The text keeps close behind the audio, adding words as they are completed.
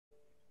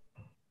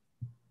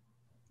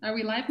Are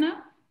we live now?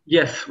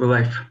 Yes, we're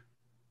live.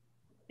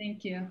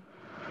 Thank you.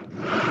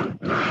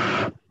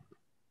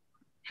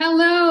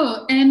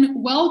 Hello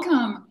and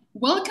welcome.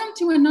 Welcome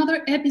to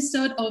another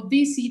episode of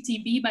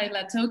VCTV by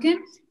LaToken.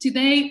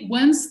 Today,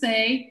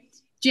 Wednesday,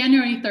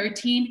 January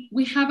 13,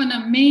 we have an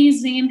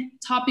amazing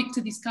topic to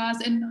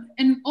discuss,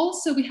 and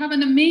also we have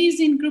an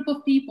amazing group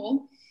of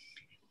people,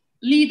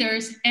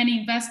 leaders and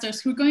investors,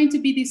 who are going to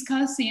be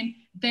discussing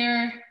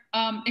their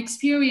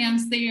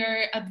experience,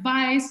 their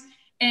advice,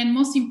 and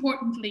most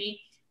importantly,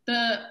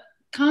 the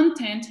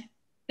content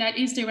that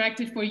is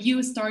directed for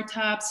you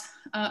startups,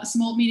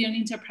 small, medium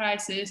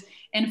enterprises,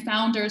 and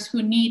founders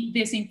who need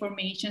this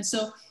information.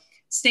 So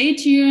stay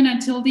tuned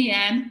until the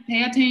end,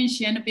 pay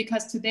attention,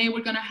 because today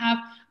we're gonna have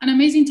an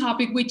amazing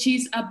topic, which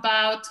is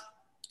about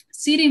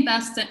seed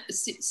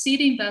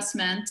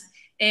investment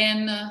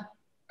and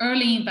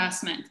early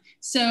investment.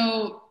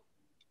 So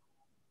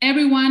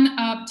everyone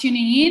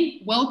tuning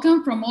in,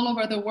 welcome from all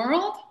over the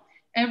world.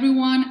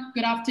 Everyone,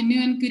 good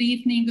afternoon, good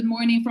evening, good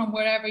morning from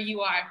wherever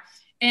you are.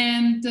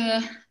 And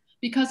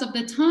because of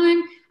the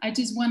time, I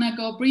just want to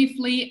go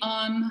briefly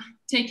on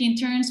taking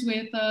turns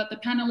with the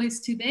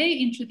panelists today,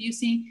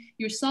 introducing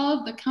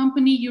yourself, the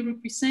company you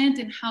represent,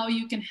 and how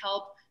you can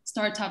help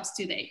startups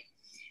today.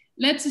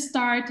 Let's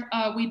start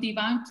with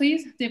Devan,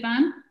 please.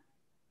 Devan,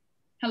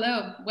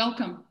 hello,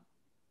 welcome.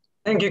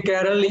 Thank you,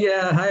 Carol.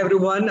 Yeah, hi,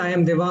 everyone. I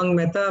am Devang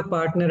Mehta,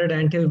 partner at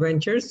Anthill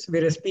Ventures.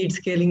 We're a speed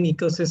scaling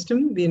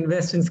ecosystem. We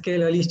invest and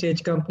scale early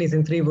stage companies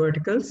in 3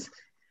 verticals,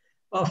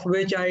 of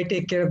which I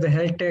take care of the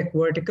health tech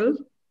vertical.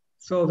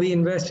 So we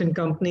invest in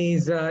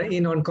companies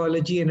in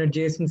oncology and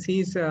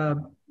adjacencies,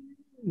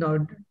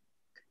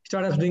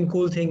 startups doing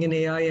cool thing in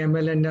AI,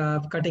 ML, and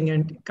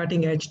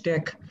cutting edge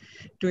tech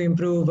to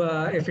improve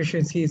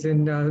efficiencies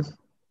in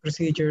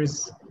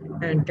procedures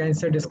and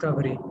cancer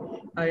discovery.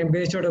 I am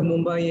based out of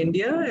Mumbai,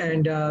 India,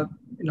 and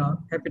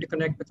happy to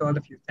connect with all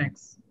of you.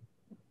 Thanks.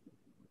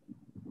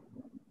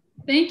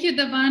 Thank you,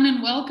 Devan,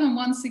 and welcome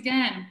once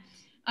again.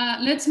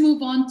 Let's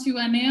move on to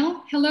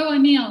Anil. Hello,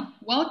 Anil.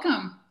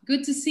 Welcome.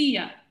 Good to see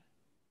you.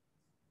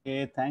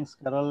 Okay, thanks,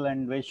 Carol,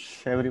 and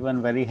wish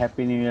everyone very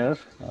happy New Year.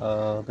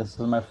 This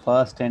is my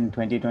first in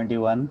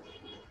 2021.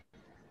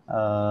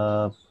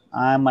 I'm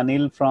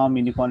Anil from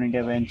Unicorn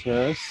India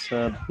Ventures,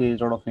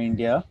 based out of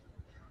India.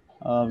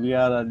 We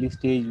are early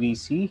stage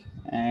VC,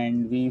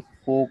 and we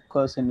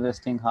focus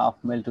investing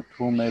 $500,000 to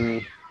 $2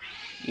 million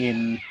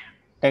in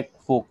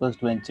tech-focused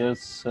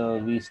ventures.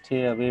 We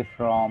stay away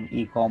from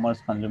e-commerce,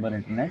 consumer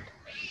internet.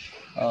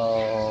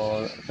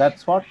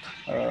 That's what.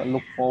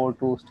 Look forward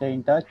to stay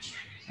in touch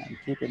and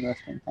keep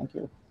investing. Thank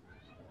you.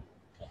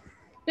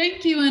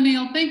 Thank you,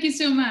 Anil. Thank you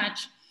so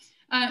much.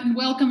 And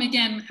welcome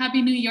again.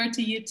 Happy New Year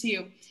to you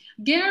too.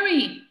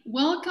 Gary,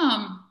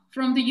 welcome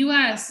from the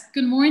US.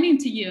 Good morning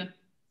to you.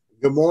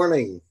 Good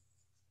morning.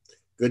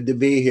 Good to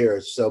be here.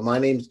 So my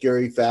name is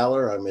Gary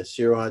Fowler. I'm a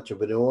serial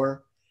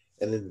entrepreneur,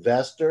 an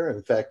investor.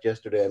 In fact,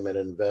 yesterday I made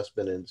an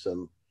investment in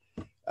some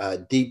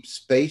deep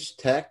space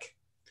tech.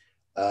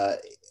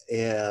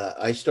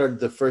 I started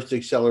the first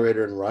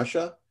accelerator in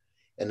Russia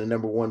and the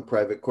 #1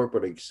 private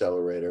corporate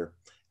accelerator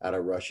out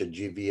of Russia,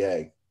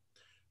 GVA.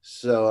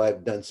 So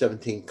I've done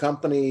 17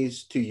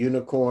 companies, 2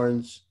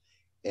 unicorns,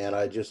 and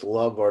I just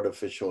love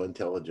artificial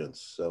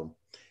intelligence. So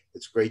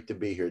it's great to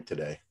be here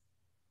today.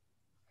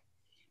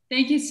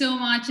 Thank you so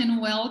much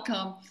and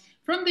welcome.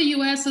 From the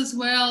US as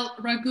well,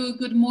 Raghu,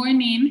 good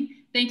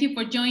morning. Thank you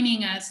for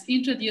joining us.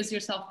 Introduce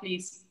yourself,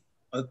 please.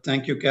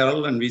 Thank you,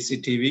 Carol and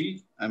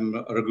VCTV. I'm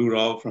Raghu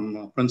Rao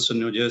from Princeton,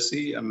 New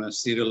Jersey. I'm a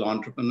serial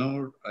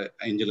entrepreneur,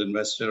 angel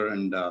investor,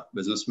 and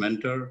business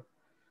mentor.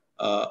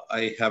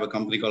 I have a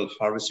company called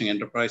Harvesting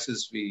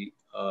Enterprises. We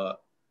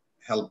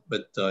help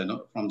with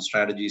from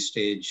strategy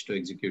stage to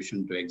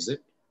execution to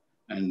exit.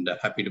 And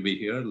happy to be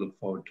here. Look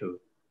forward to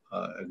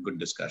a good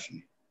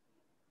discussion.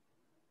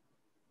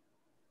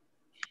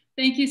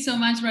 Thank you so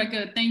much,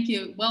 Raghu. Thank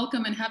you.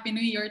 Welcome and Happy New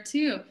Year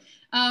too.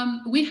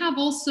 We have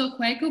also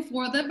Kweku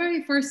for the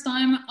very first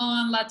time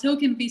on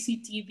LaToken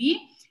VCTV.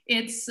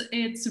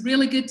 It's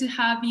really good to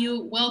have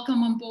you.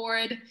 Welcome on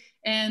board,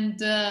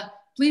 and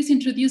please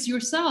introduce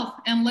yourself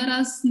and let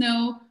us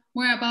know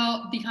more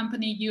about the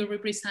company you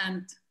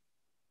represent.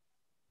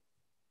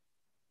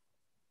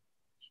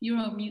 You're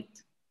on mute.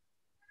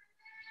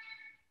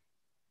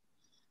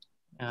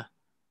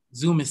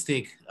 Zoom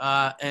mistake.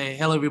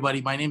 Hello, everybody.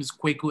 My name is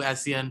Kweku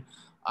Asian.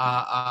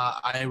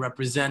 I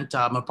represent,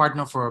 I'm a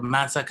partner for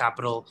Mansa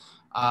Capital.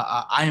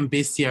 I am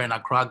based here in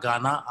Accra,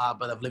 Ghana,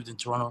 but I've lived in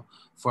Toronto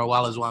for a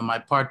while as well. My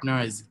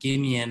partner is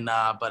Guinean,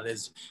 but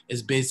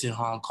is based in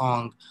Hong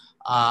Kong.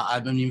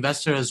 I'm an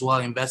investor as well,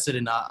 invested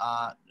in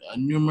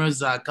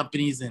numerous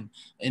companies in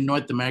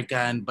North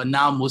America, but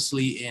now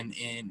mostly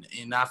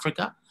in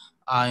Africa,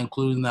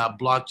 including a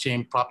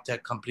blockchain prop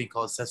tech company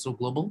called Seso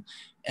Global.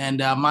 And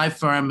my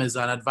firm is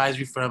an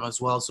advisory firm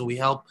as well. So we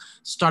help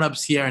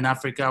startups here in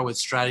Africa with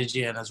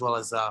strategy and as well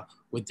as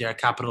with their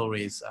capital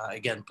raise.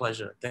 Again,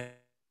 pleasure.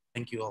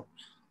 Thank you all.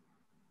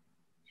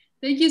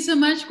 Thank you so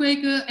much,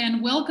 Kweku,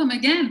 and welcome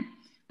again.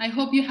 I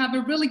hope you have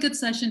a really good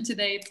session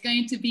today. It's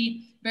going to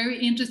be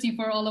very interesting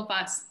for all of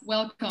us.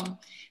 Welcome.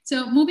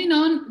 So moving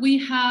on,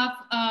 we have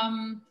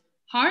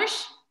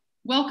Harsh.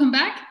 Welcome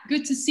back.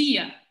 Good to see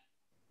you.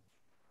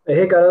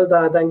 Hey, Carol,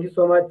 thank you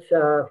so much.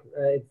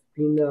 It's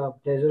been a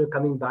pleasure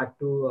coming back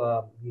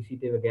to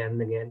VCTV again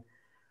and again.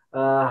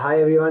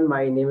 Hi, everyone.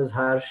 My name is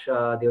Harsh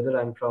Deodar.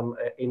 I'm from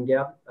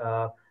India.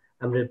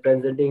 I'm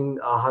representing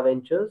AHA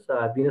Ventures.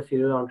 I've been a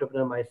serial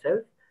entrepreneur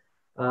myself.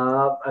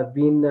 I've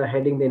been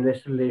heading the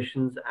investor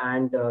relations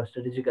and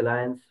strategic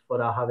alliance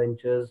for AHA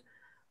Ventures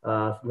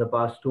in the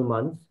past 2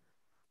 months.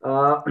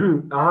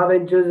 AHA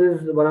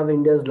Ventures is one of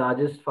India's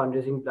largest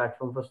fundraising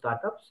platform for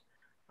startups.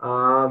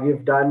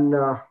 We've done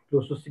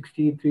close to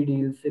 63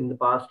 deals in the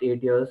past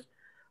 8 years,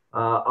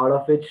 out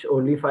of which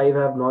only 5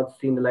 have not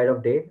seen the light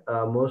of day.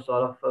 Most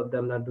all of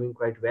them are doing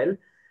quite well.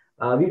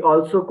 We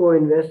also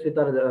co-invest with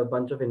a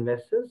bunch of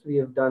investors. We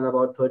have done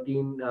about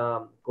 13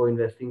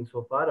 co-investing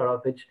so far, out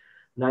of which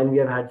 9 we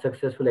have had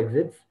successful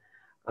exits.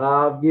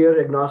 We are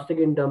agnostic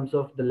in terms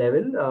of the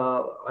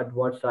level at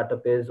what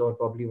startup is or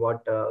probably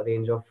what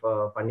range of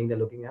funding they're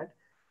looking at.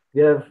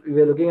 We are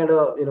looking at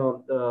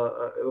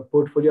a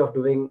portfolio of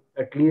doing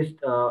at least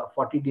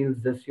 40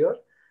 deals this year.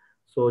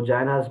 So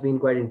Jan has been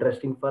quite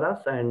interesting for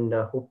us, and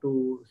hope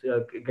to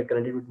get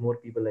connected with more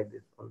people like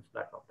this on this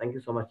platform. Thank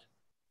you so much.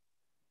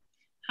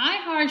 Hi,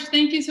 Harsh.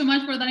 Thank you so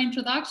much for that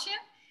introduction,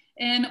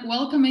 and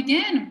welcome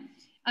again.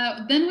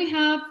 Then we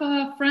have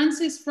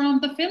Francis from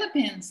the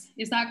Philippines.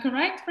 Is that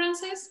correct,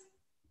 Francis?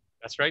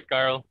 That's right,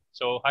 Carol.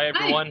 So hi,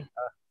 everyone.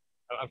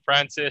 Hi. I'm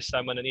Francis.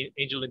 I'm an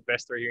angel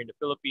investor here in the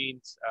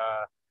Philippines,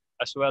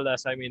 as well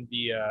as I'm in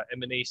the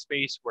M&A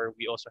space, where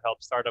we also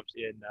help startups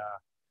in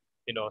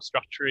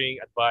structuring,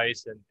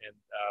 advice, and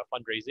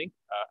fundraising,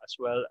 as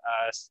well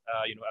as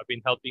I've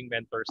been helping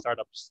mentor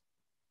startups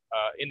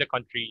in the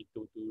country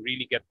to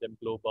really get them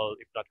global,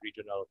 if not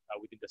regional,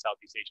 within the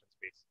Southeast Asian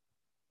space.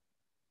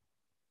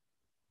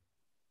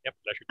 Yep,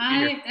 pleasure to be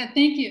here.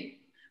 Thank you.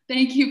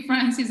 Thank you,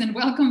 Francis, and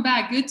welcome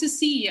back. Good to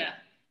see you.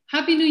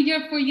 Happy New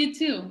Year for you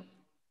too.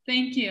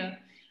 Thank you.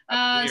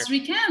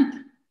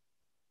 Srikanth.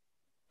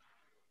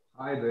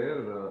 Hi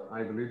there.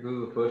 I believe this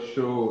is the first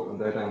show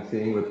that I'm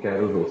seeing with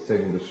Carol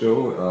hosting the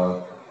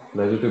show.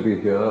 Pleasure to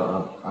be here.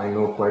 I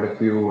know quite a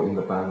few in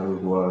the panel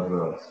who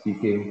are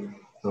speaking.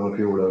 Some of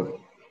you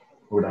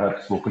would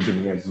have spoken to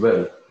me as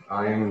well.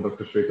 I am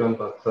Dr. Srikanth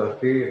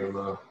Patsarthi.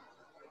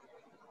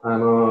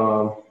 I'm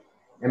a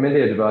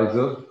M&A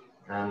advisor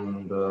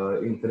and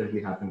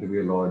incidentally happen to be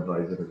a law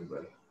advisor as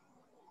well.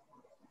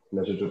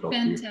 Pleasure to talk to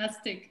you.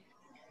 Fantastic.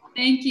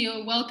 Thank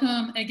you.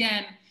 Welcome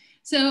again.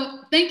 So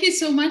thank you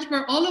so much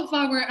for all of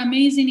our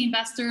amazing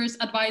investors,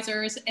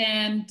 advisors,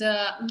 and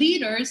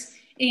leaders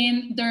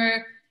in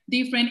their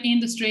different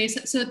industries.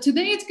 So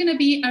today it's going to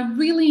be a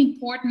really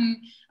important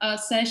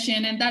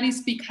session, and that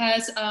is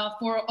because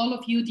for all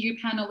of you, dear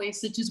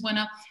panelists, I just want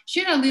to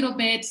share a little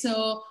bit.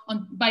 So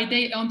on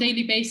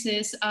daily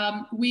basis,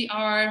 we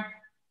are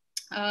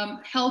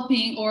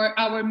helping, or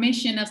our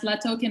mission as La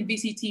Token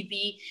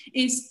VCTV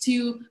is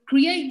to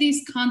create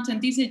this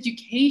content, this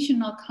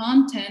educational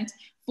content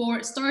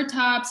for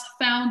startups,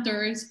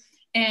 founders,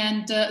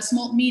 and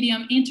small,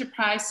 medium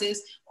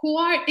enterprises who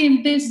are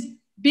in this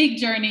big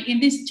journey, in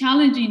this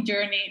challenging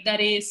journey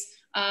that is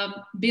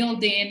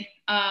building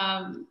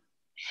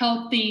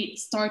healthy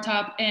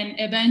startup and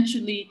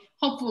eventually,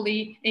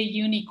 hopefully, a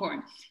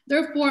unicorn.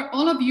 Therefore,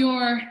 all of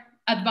your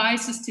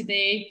advices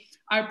today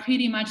are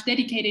pretty much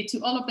dedicated to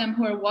all of them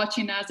who are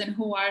watching us and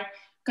who are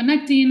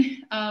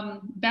connecting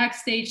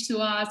backstage to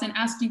us and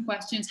asking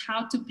questions,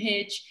 how to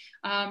pitch,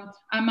 am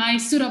I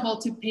suitable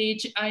to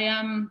pitch, I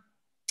am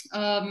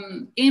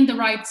in the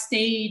right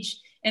stage,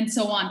 and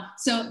so on.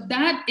 So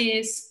that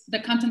is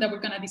the content that we're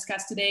gonna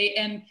discuss today.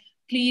 And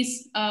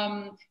please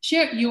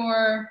share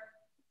your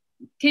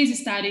case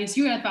studies,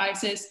 your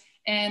advices,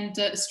 and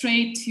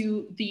straight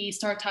to the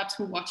startups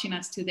who are watching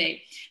us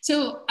today.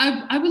 So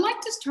I would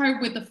like to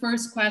start with the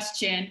first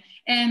question,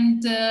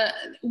 and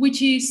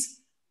which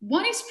is,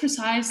 what is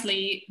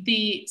precisely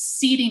the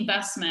seed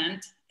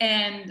investment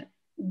and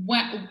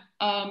when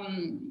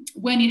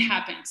it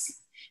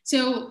happens?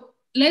 So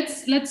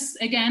let's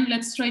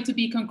try to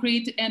be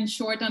concrete and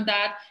short on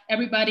that.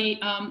 Everybody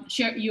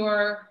share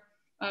your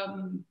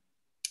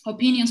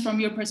opinions from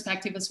your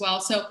perspective as well.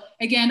 So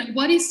again,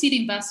 what is seed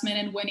investment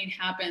and when it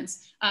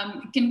happens?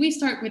 Can we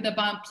start with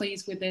Devang,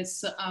 please, with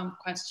this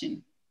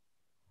question?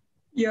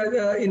 Yeah,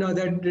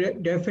 that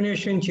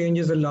definition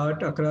changes a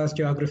lot across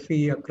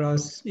geography,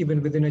 across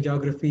even within a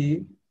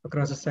geography,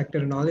 across a sector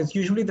and all. It's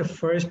usually the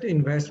first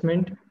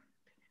investment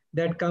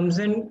that comes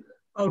in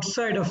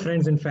outside of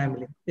friends and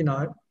family,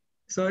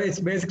 So it's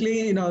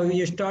basically,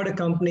 you start a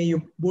company,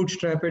 you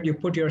bootstrap it, you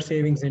put your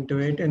savings into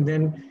it, and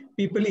then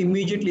people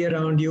immediately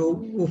around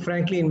you, who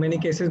frankly in many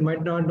cases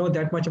might not know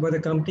that much about the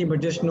company, but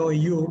just know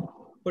you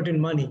put in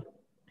money.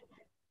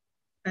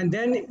 And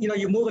then,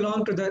 you move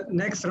along to the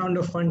next round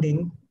of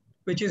funding,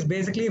 which is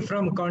basically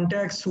from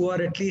contacts who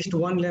are at least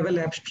one level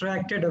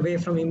abstracted away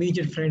from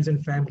immediate friends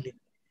and family.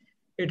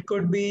 It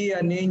could be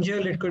an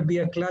angel, it could be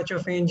a clutch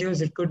of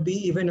angels, it could be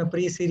even a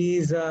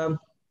pre-series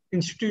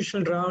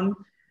institutional round.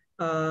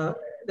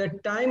 The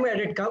time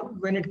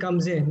when it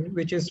comes in,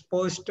 which is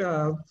post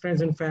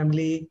friends and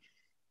family,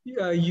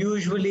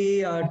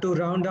 usually to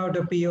round out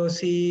a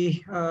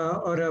POC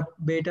or a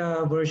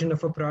beta version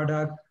of a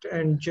product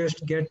and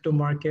just get to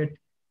market,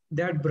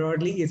 that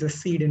broadly is a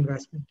seed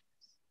investment.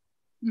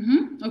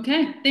 Mm-hmm.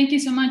 Okay, thank you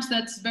so much.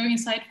 That's very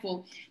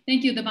insightful.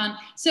 Thank you, Devan.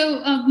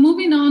 So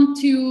moving on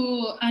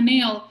to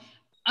Anil,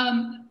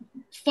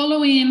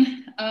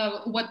 following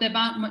what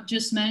Devan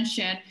just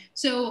mentioned.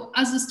 So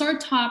as a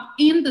startup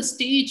in the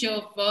stage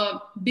of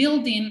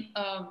building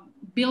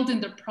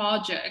the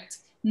project,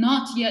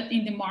 not yet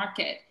in the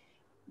market,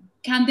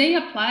 can they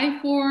apply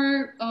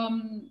for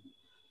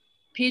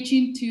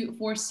pitching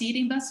for seed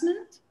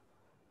investment?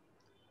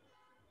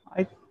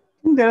 I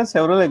think there are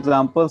several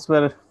examples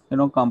where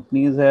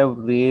companies have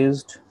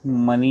raised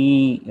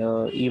money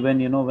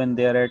even when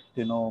they are at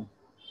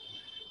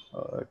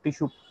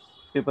tissue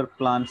paper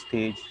plant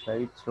stage,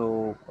 right?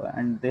 So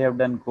and they have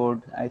done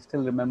good. I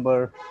still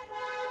remember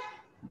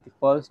the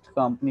first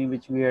company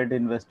which we had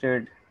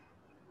invested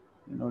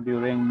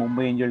during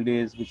Mumbai Angel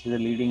Days, which is a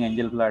leading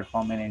angel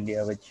platform in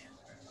India, which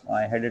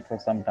I headed for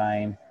some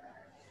time.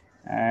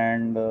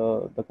 And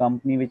the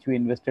company which we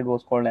invested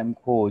was called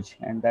M-Coach,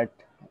 and that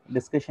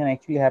discussion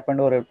actually happened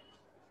over a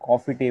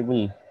coffee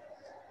table.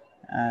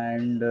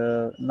 And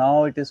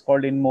now it is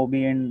called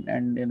InMobi,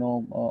 and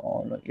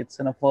it's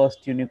in a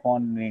first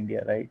unicorn in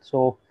India, right?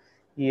 So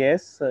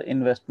yes,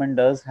 investment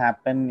does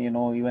happen,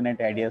 even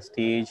at idea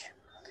stage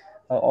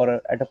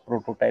or at a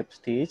prototype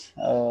stage.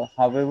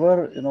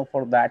 However,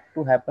 for that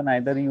to happen,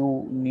 either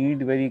you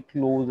need very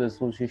close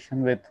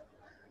association with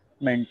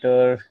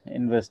mentor,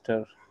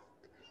 investor,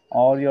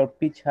 or your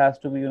pitch has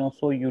to be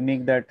so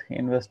unique that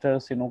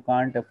investors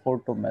can't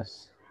afford to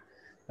miss,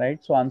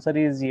 right? So answer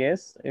is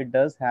yes, it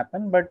does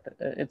happen, but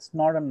it's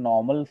not a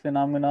normal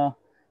phenomena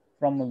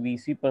from a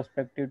VC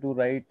perspective to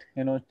write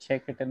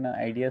check it in an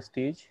idea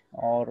stage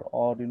or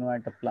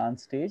at a plan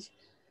stage.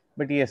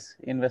 But yes,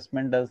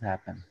 investment does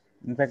happen.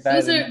 In fact,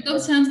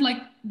 those sounds like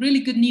really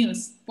good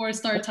news for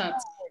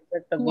startups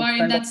who are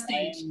in that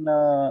stage.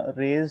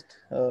 Raised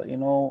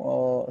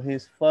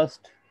his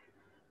first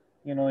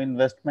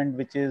investment,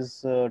 which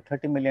is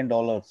 $30 million,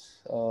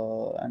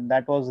 and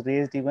that was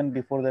raised even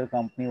before their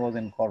company was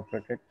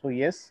incorporated. So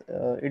yes,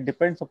 it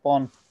depends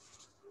upon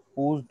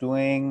who's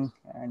doing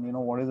and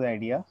what is the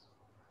idea,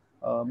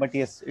 but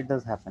yes, it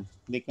does happen.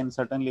 They can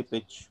certainly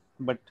pitch,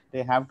 but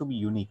they have to be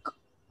unique.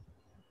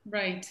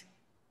 Right.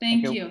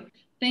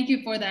 Thank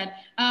you for that.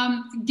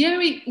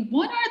 Gary,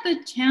 what are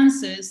the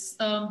chances,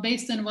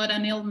 based on what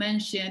Anil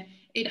mentioned?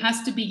 It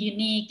has to be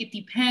unique. It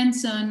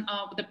depends on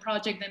the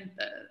project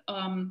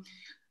and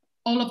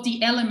all of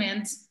the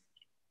elements.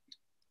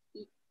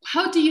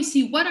 How do you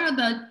see, what are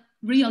the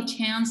real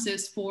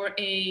chances for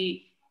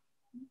a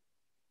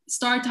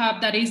startup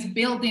that is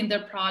building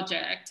their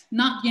project,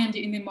 not yet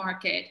in the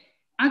market,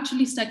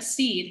 actually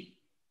succeed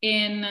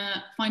in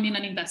finding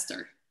an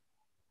investor?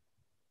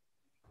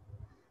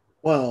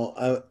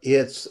 Well,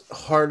 it's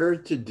harder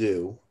to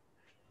do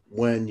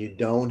when you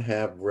don't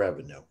have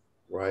revenue,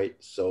 right?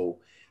 So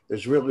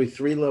there's really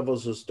three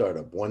levels of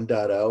startup.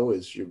 1.0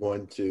 is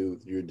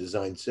your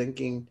design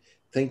thinking,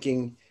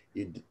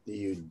 you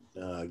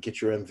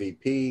get your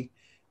MVP.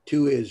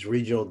 2 is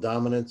regional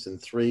dominance,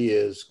 and 3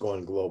 is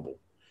going global.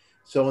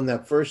 So in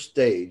that first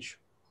stage,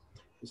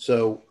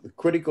 so the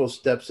critical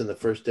steps in the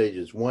first stage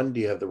is 1, do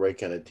you have the right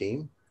kind of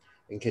team?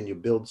 And can you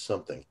build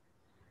something?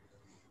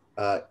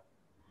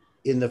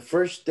 In the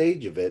first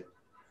stage of it,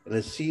 in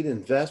a seed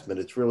investment,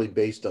 it's really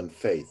based on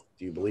faith.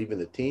 Do you believe in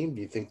the team?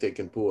 Do you think they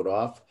can pull it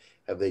off?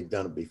 Have they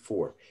done it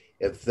before?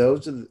 If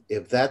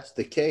that's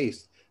the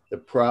case, the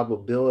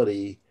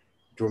probability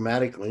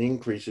dramatically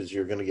increases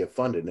you're going to get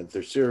funded. And if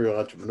they're serial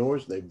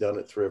entrepreneurs and they've done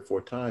it 3 or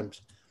 4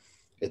 times,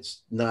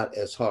 it's not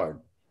as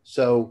hard.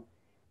 So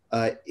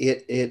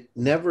it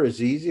never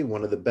is easy.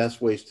 One of the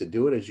best ways to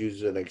do it is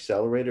use an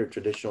accelerator,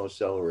 traditional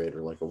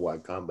accelerator, like a Y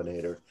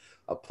Combinator,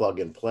 a plug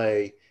and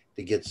play,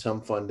 to get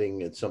some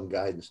funding and some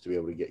guidance to be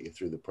able to get you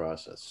through the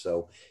process.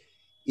 So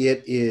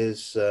it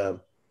is,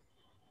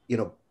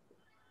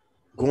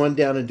 going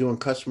down and doing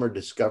customer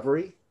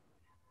discovery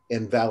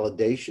and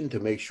validation to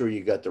make sure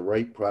you got the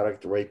right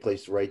product, the right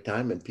place, the right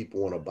time, and people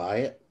want to buy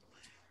it.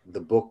 The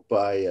book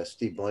by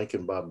Steve Blank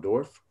and Bob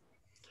Dorff.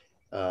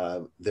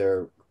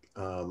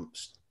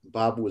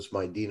 Bob was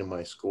my dean of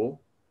my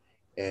school,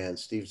 and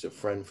Steve's a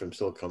friend from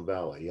Silicon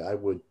Valley. I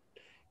would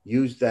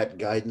use that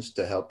guidance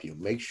to help you.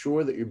 Make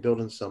sure that you're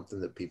building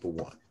something that people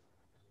want.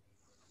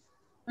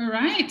 All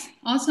right,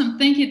 awesome.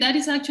 Thank you. That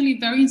is actually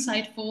very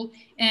insightful.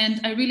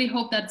 And I really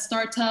hope that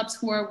startups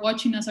who are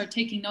watching us are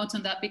taking notes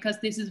on that, because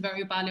this is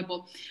very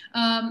valuable.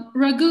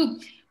 Raghu,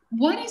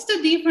 what is the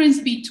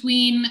difference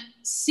between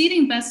seed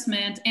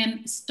investment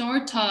and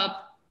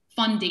startup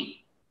funding?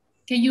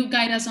 Can you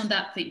guide us on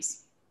that,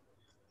 please?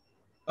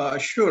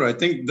 Sure. I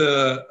think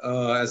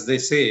as they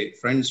say,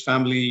 friends,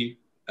 family,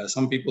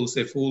 some people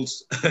say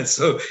fools.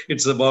 So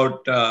it's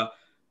about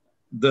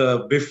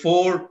the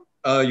before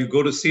you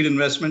go to seed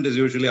investment is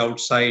usually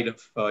outside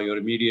of your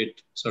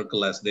immediate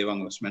circle, as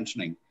Devang was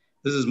mentioning.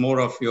 This is more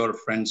of your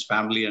friends,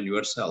 family, and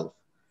yourself.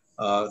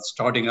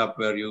 Starting up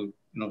where you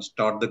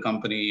start the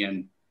company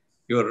and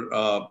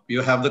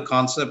you have the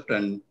concept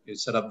and you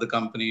set up the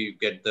company, you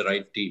get the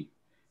right team.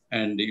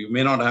 And you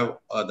may not have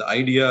the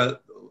idea.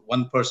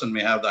 One person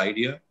may have the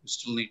idea. You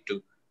still need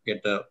to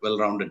get a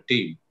well-rounded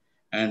team.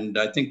 And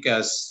I think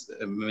as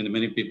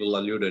many people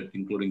alluded,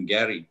 including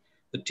Gary,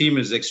 the team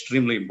is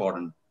extremely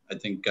important, I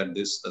think, at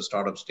this the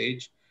startup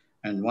stage.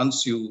 And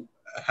once you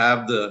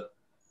have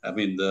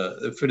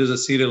if it is a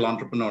serial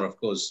entrepreneur, of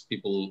course,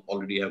 people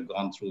already have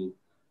gone through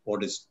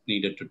what is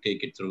needed to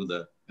take it through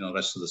the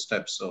rest of the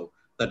steps. So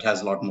that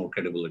has a lot more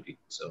credibility.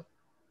 So.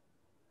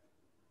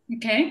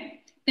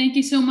 Okay, thank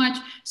you so much.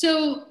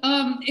 So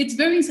it's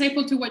very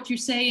insightful to what you're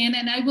saying,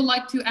 and I would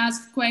like to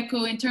ask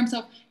Kweku, in terms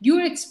of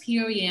your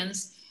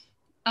experience,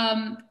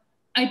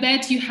 I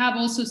bet you have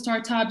also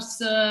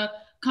startups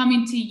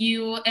coming to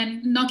you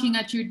and knocking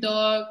at your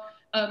door,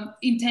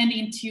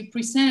 intending to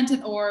present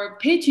or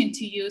pitching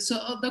to you. So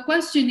the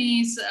question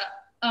is,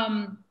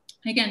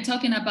 again,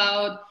 talking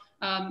about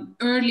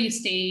early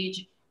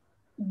stage,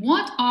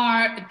 what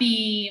are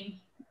the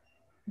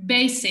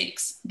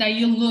basics that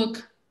you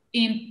look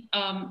in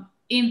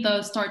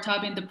the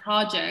startup, in the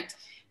project,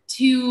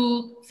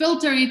 to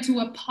filter into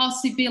a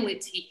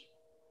possibility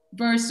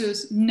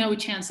versus no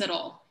chance at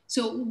all?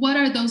 So what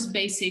are those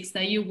basics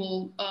that you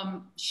will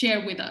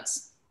share with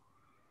us?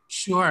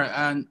 Sure,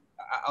 and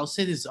I'll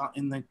say this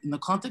in the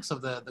context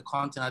of the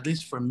content, at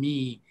least for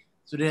me.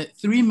 So there are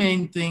three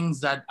main things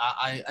that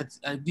I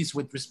at least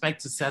with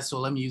respect to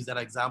CESO, let me use that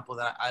example,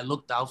 that I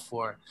looked out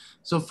for.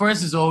 So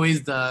first is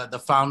always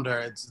the founder.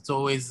 It's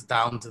always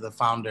down to the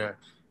founder,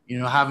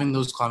 having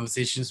those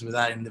conversations with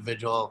that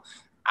individual,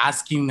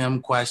 asking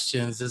them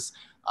questions, just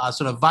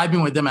sort of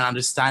vibing with them and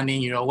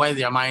understanding, where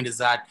their mind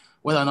is at,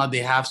 whether or not they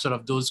have sort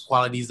of those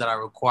qualities that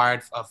are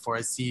required for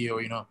a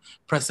CEO,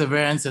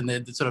 perseverance and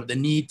the sort of the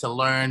need to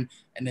learn,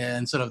 and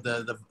then sort of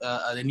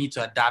the need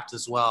to adapt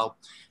as well.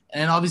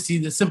 And obviously,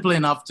 the simple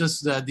enough,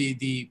 just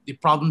the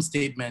problem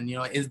statement,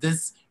 is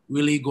this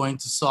really going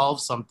to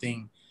solve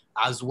something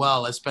as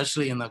well,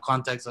 especially in the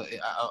context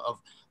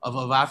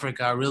of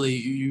Africa? Really,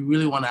 you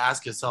really want to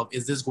ask yourself,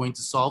 is this going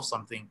to solve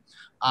something?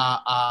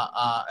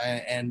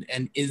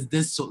 And is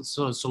this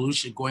sort of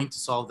solution going to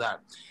solve that?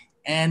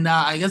 And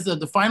I guess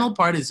the final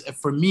part is,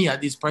 for me,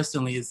 at least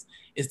personally, is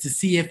to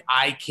see if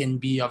I can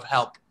be of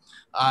help.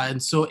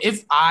 And so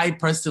if I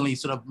personally,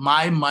 sort of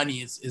my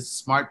money is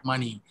smart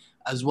money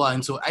as well.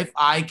 And so if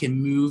I can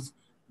move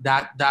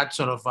that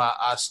sort of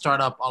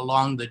startup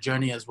along the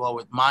journey as well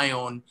with my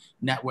own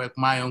network,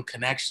 my own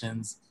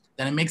connections,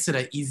 then it makes it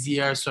an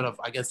easier sort of,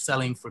 I guess,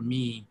 selling for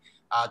me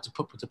to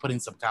put in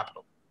some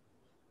capital.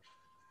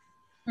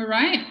 All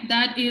right,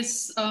 that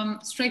is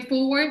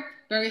straightforward,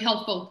 very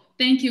helpful.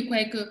 Thank you,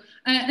 Kweku.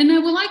 And I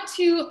would like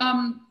to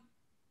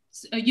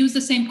use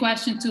the same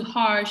question to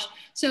Harsh.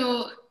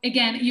 So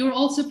again, you're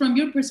also, from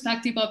your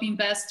perspective of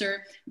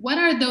investor, what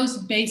are those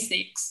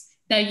basics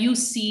that you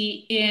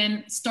see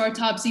in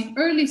startups in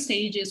early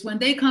stages when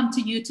they come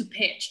to you to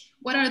pitch?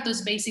 What are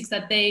those basics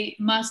that they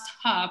must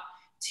have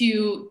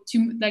to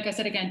like I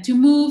said again, to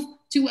move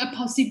to a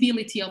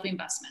possibility of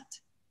investment?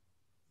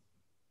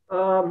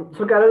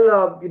 So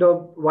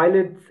Carol, while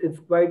it's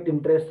quite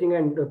interesting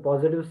and a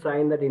positive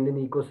sign that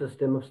Indian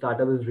ecosystem of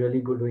startup is really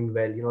good, doing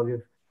well.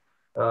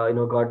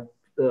 We've got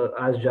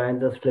as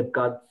giants as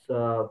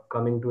Flipkart's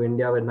coming to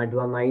India. When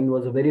 2009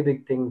 was a very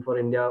big thing for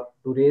India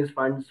to raise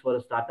funds for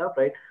a startup,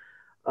 right?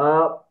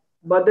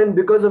 But then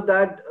because of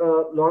that,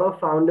 a lot of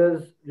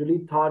founders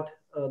really thought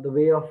the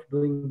way of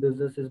doing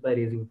business is by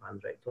raising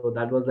funds, right? So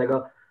that was like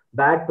a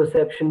bad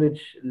perception,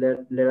 which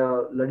led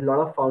a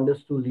lot of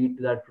founders to lead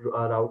that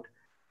route.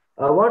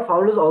 What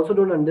founders also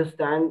don't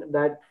understand,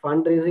 that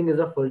fundraising is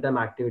a full-time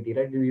activity,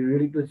 right? You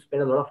really need to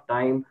spend a lot of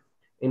time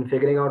in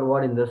figuring out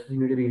what investors you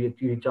need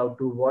to reach out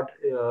to, what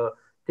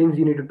things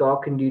you need to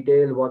talk in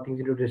detail, what things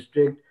you need to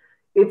restrict.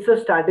 It's a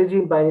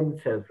strategy by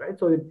itself, right?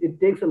 So it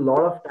takes a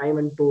lot of time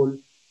and toll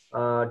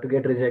to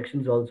get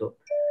rejections also.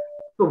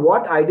 So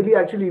what ideally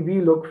actually we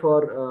look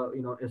for,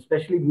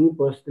 especially me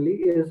personally,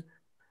 is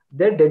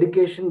their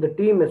dedication, the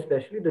team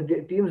especially,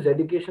 the team's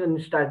dedication and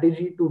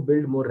strategy to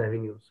build more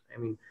revenues. I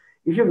mean,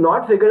 if you've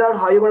not figured out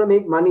how you're going to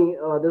make money,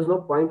 there's no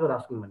point for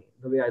asking money,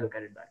 the way I look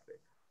at it that way.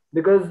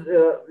 Because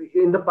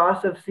in the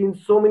past, I've seen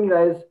so many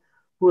guys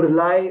who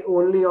rely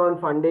only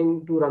on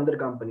funding to run their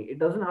company. It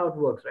doesn't how it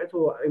works, right?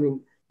 So, I mean,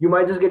 you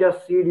might just get your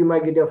seed, you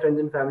might get your friends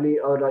and family,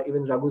 or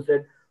even Raghu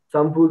said,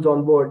 some fools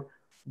on board.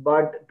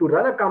 But to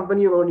run a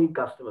company, you don't need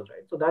customers,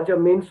 right? So that's your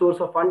main source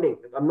of funding.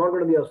 I'm not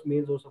going to be a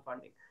main source of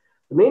funding.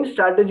 The main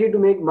strategy to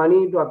make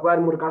money, to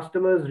acquire more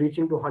customers,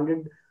 reaching to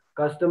 100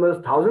 customers,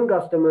 1,000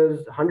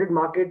 customers, 100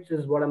 markets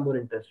is what I'm more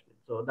interested in.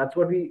 So that's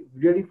what we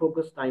really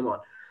focus time on.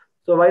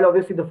 So while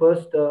obviously the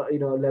first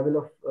level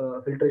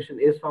of filtration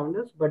is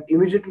founders, but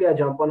immediately I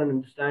jump on and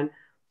understand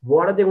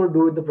what are they going to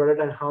do with the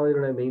product and how they're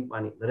going to make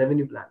money, the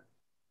revenue plan.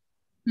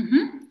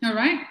 All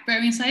right,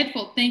 very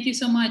insightful. Thank you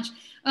so much.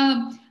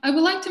 I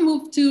would like to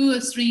move to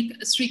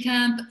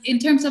Srikanth in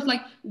terms of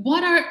like,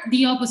 what are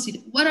the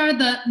opposite? What are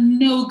the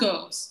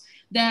no-goes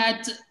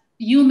that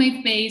you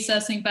may face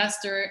as an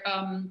investor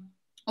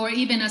or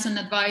even as an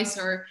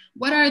advisor?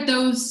 What are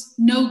those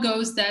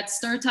no-goes that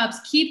startups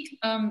keep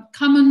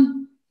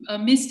common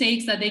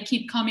mistakes that they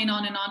keep coming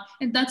on?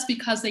 And that's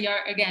because they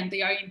are in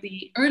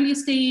the early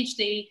stage.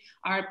 They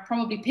are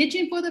probably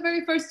pitching for the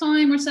very first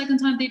time or second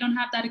time. They don't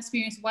have that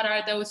experience. What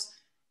are those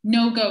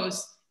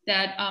no-goes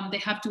that they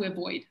have to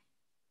avoid?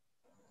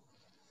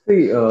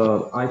 See,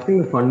 I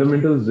think the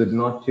fundamentals did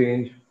not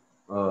change,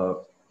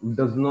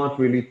 does not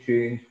really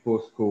change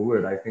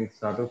post-COVID. I think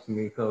startups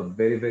make a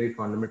very, very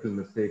fundamental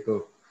mistake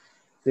of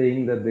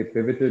saying that they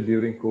pivoted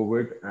during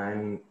COVID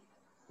and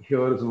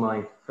here's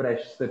my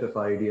fresh set of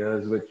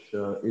ideas, which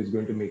is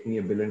going to make me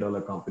a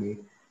billion-dollar company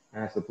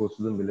as opposed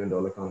to the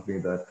million-dollar company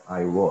that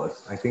I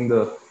was. I think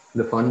the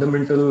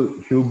fundamental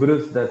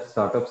hubris that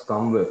startups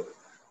come with,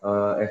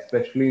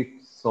 especially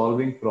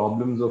solving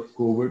problems of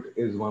COVID,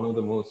 is one of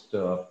the most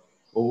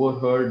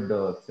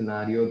overheard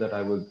scenario that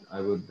I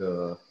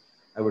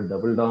would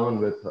double down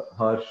with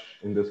Harsh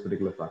in this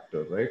particular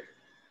factor, right?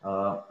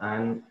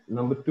 And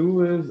number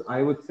two is,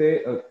 I would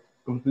say, a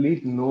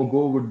complete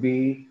no-go would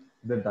be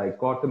the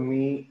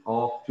dichotomy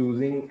of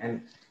choosing.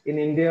 And in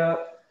India,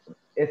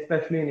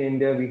 especially in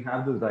India, we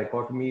have this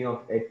dichotomy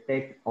of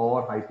edtech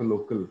or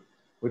hyperlocal,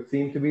 which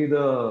seem to be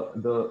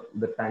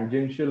the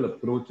tangential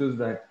approaches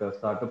that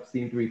startups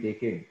seem to be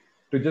taking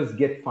to just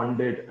get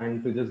funded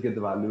and to just get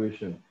the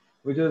valuation,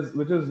 which is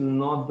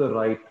not the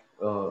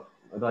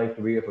right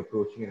way of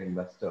approaching an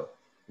investor.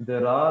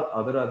 There are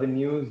other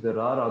avenues, there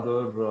are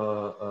other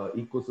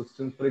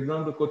ecosystems. For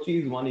example,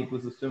 Kochi is one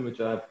ecosystem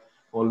which I've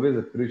always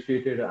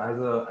appreciated as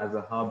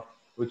a hub,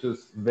 which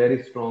is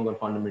very strong on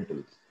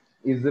fundamentals.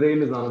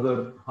 Israel is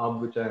another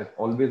hub which I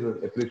always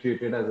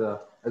appreciated as a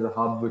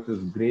hub which is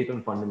great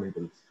on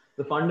fundamentals.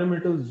 The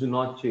fundamentals do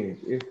not change.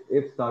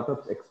 If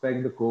startups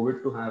expect the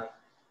COVID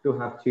to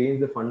have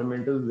changed the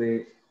fundamentals,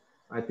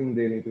 I think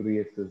they need to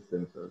reassess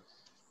themselves.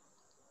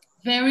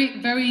 Very,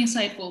 very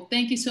insightful.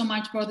 Thank you so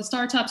much for the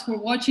startups who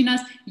are watching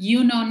us.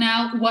 You know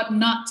now what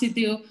not to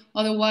do.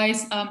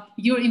 Otherwise,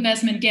 your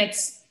investment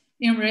gets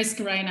in risk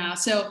right now.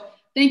 So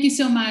thank you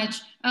so much.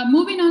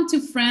 Moving on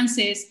to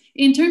Francis,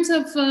 in terms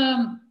of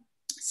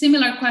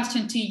similar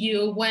question to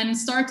you, when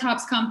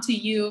startups come to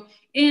you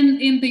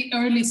in the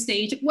early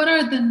stage, what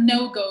are the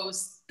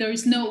no-goes? There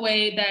is no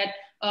way that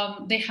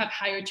they have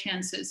higher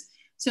chances.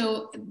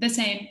 So the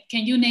same,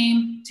 can you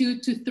name 2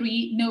 to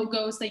 3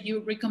 no-goes that you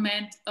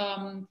recommend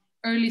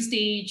early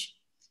stage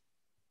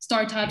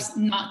startups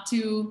not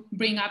to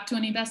bring up to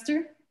an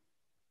investor?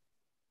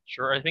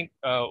 Sure. I think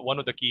one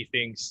of the key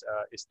things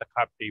is the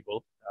cap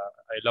table.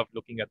 I love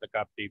looking at the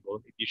cap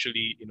table. It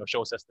usually,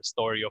 shows us the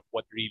story of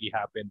what really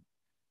happened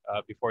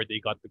before they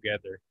got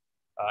together,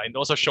 and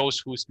also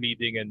shows who's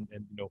leading and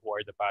who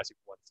are the passive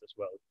ones as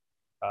well.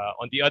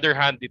 On the other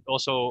hand, it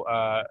also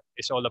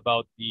is all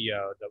about the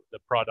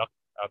product,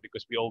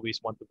 because we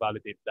always want to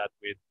validate that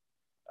with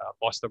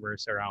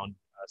customers around,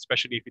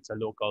 especially if it's a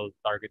local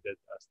targeted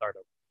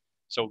startup.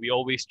 So we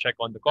always check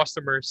on the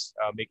customers,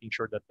 making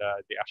sure that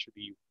they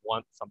actually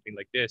want something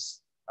like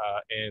this.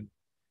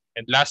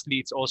 And lastly,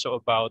 it's also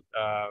about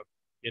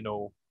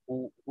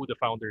who the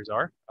founders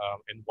are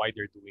and why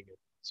they're doing it.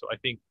 So I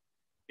think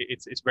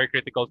it's very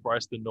critical for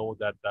us to know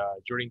that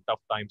during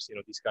tough times,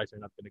 these guys are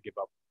not going to give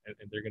up, and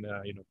they're going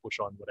to push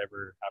on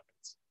whatever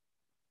happens.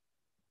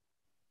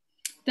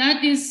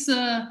 That is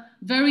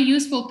very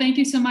useful. Thank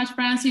you so much,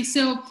 Francis.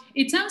 So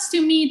it sounds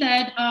to me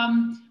that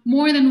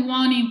more than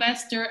one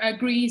investor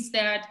agrees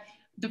that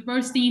the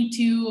first thing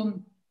to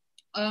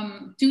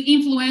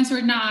influence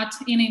or not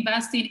in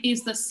investing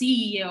is the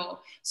CEO.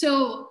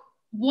 So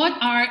what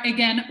are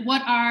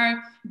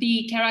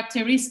the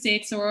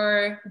characteristics,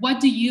 or what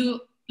do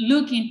you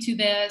look into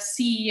the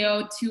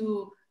CEO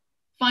to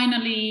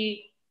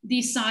finally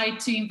decide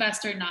to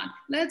invest or not?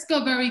 Let's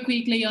go very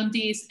quickly on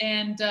this,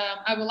 and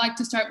I would like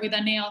to start with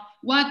Anil.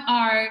 What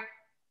are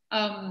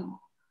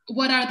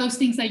those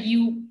things that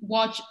you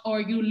watch or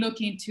you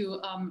look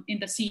into in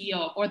the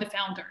CEO or the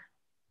founder?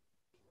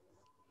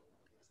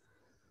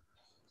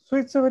 So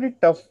it's a very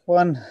tough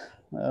one.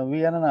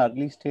 We are an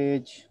early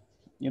stage,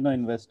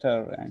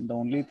 investor, and the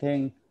only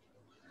thing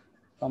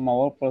from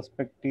our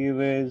perspective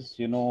is,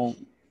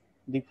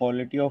 the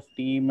quality of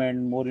team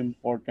and more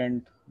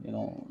important,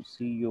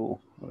 CEO,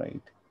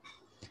 right?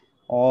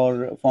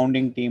 Or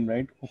founding team,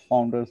 right?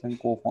 Founders and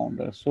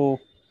co-founders. So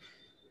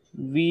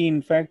we,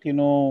 in fact,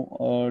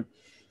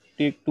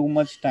 take too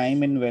much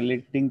time in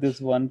validating this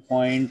one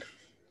point,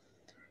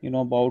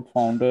 about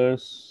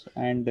founders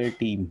and their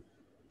team,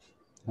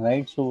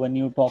 right? So when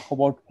you talk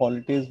about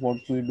qualities, what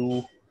we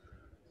do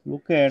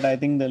look at, I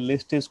think the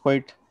list is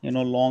quite,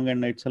 long,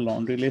 and it's a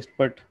laundry list,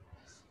 but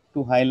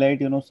to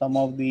highlight, some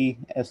of the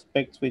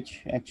aspects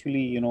which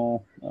actually,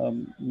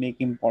 make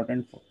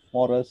important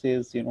for us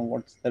is,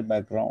 what's their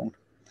background,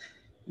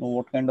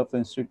 what kind of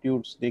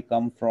institutes they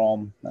come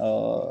from,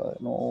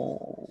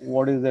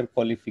 what is their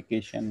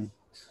qualification,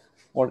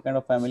 what kind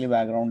of family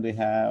background they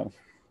have,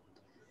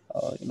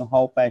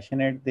 how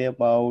passionate they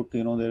about,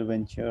 their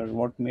venture,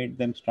 what made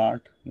them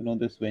start,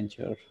 this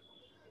venture,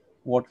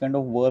 what kind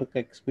of work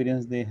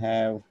experience they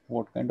have,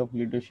 what kind of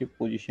leadership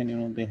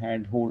position, they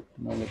had hold,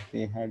 that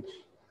they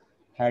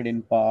had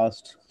in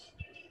past,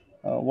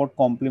 what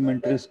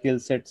complementary skill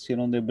sets,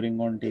 they bring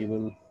on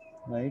table,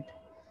 right?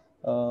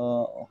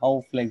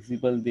 How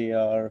flexible they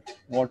are,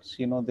 what's,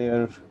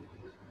 their,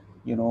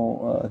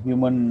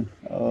 human,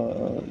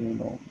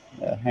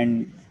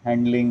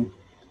 handling,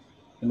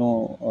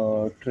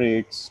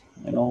 traits,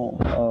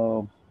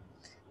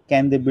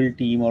 can they build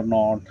team or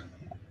not,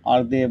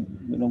 are they,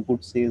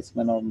 good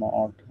salesmen or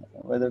not,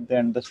 whether they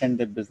understand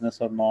their business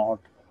or not,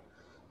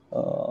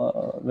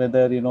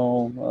 whether, they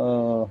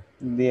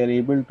are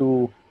able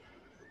to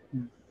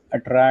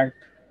attract,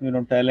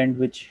 talent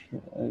which,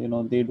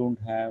 they don't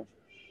have,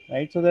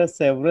 right? So there are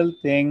several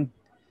things,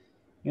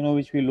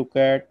 which we look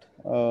at,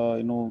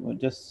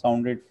 just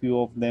sounded few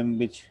of them,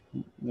 which,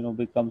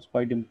 becomes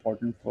quite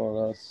important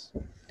for us.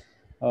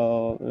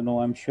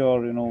 I'm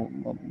sure,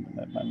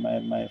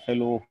 my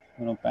fellow,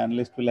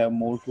 panelists will have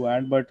more to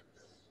add, but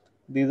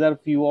these are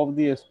few of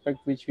the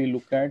aspects which we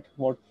look at,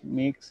 what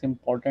makes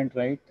important,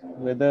 right?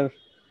 Whether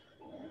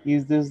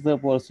is this the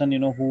person,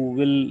 who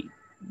will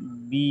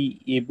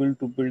be able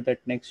to build that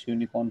next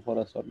unicorn for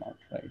us or not,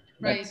 right?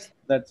 Right.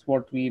 That's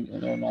what we,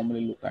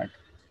 normally look at.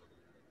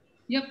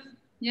 Yep.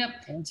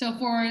 So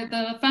for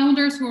the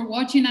founders who are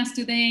watching us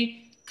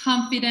today,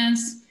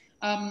 confidence,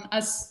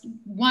 as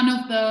one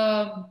of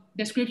the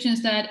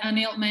descriptions that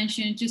Anil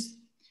mentioned, just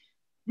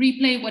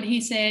replay what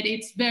he said.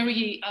 It's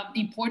very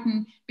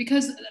important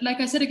because, like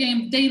I said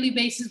again, daily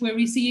basis we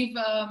receive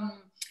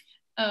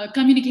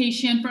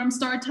communication from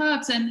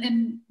startups,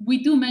 and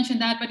we do mention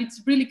that, but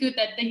it's really good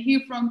that they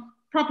hear from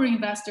proper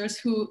investors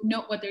who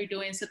know what they're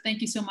doing. So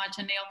thank you so much,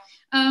 Anil.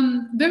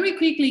 Very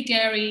quickly,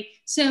 Gary.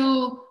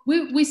 So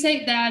we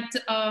say that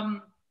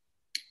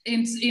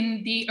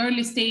in the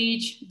early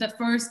stage, the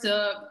first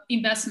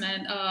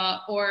investment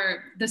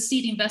or the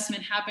seed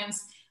investment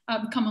happens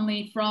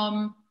commonly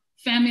from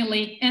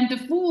family and the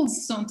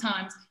fools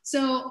sometimes.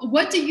 So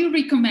what do you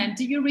recommend?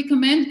 Do you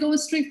recommend go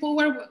straight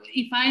forward?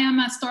 If I am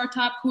a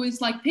startup who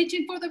is like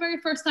pitching for the very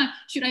first time,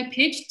 should I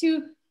pitch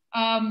to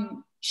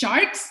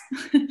sharks,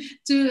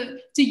 to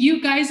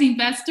you guys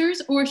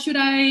investors, or should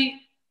I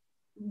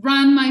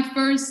run my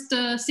first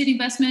seed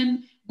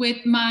investment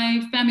with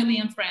my family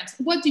and friends?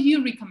 What do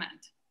you recommend?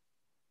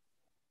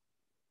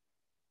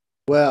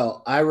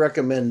 Well, I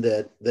recommend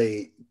that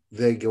they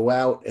go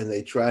out and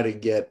they try to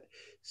get,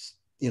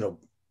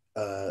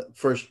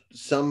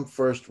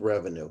 first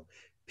revenue.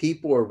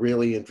 People are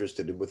really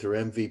interested with their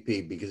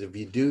MVP, because if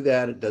you do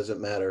that, it doesn't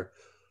matter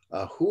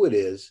who it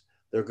is,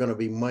 they're going to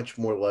be much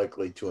more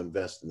likely to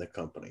invest in the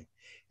company.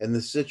 And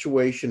the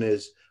situation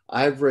is,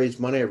 I've raised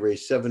money. I've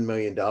raised $7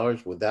 million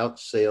without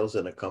sales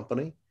in a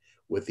company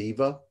with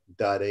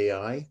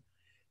Eva.ai.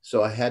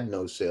 So I had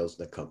no sales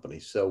in the company.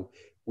 So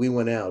we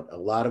went out. A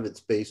lot of it's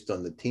based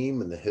on the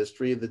team and the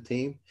history of the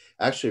team.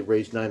 Actually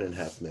raised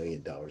 $9.5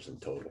 million in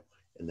total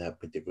in that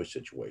particular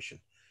situation.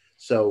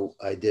 So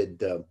I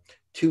did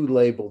two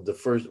labeled, the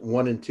first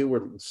 1 and 2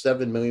 were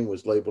 7 million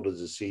was labeled as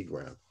a seed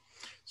round.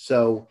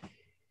 So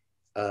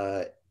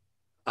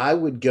I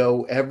would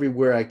go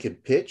everywhere I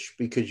could pitch,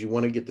 because you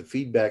want to get the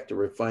feedback to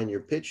refine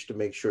your pitch to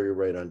make sure you're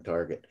right on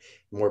target.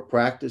 The more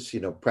practice,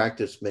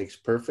 practice makes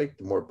perfect.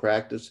 The more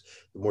practice,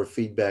 the more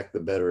feedback, the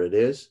better it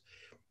is.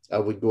 I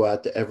would go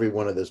out to every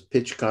one of those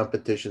pitch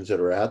competitions that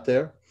are out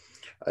there.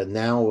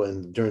 Now,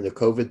 and during the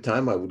COVID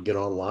time, I would get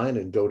online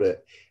and go to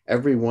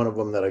every one of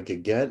them that I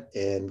could get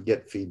and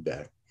get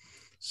feedback.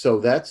 So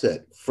that's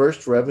it.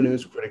 First revenue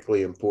is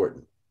critically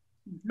important.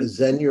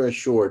 Then you're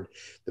assured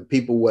the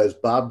people, as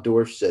Bob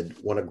Dorff said,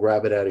 want to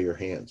grab it out of your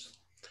hands.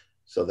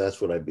 So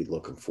that's what I'd be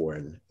looking for.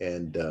 And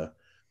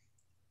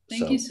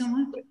thank you so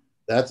much.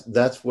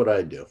 That's what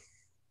I do.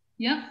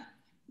 Yeah,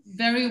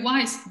 very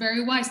wise,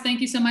 very wise.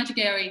 Thank you so much,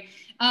 Gary.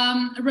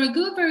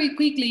 Raghu, very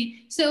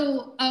quickly.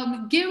 So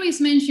Gary's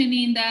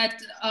mentioning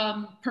that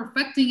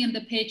perfecting in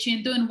the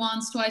pitching, doing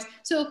once, twice.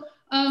 So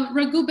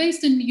Raghu,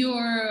 based on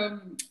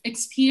your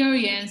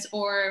experience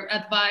or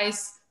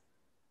advice,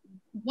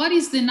 what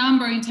is the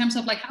number in terms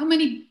of like how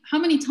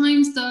many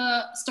times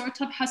the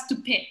startup has to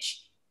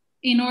pitch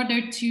in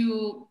order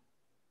to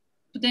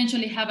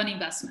potentially have an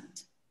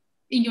investment,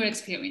 in your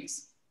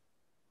experience?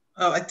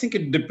 I think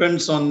it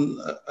depends on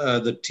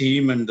the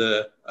team and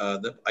the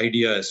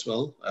idea as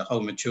well, how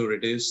mature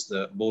it is,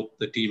 both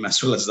the team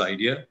as well as the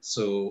idea.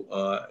 So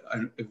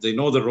and if they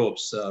know the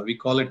ropes, we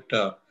call it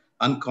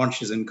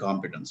unconscious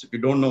incompetence. If you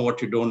don't know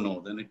what you don't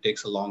know, then it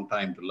takes a long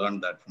time to learn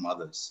that from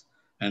others.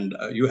 And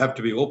you have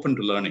to be open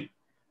to learning,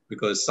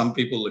 because some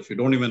people, if you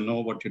don't even know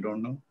what you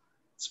don't know,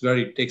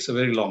 it takes a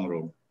very long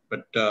road.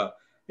 But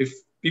if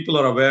people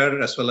are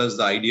aware, as well as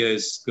the idea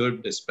is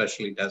good,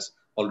 especially it has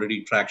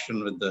already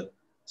traction with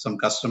some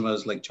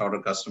customers like charter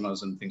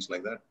customers and things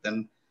like that,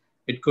 then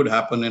it could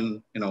happen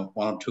in,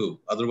 one or two.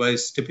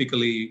 Otherwise,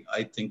 typically,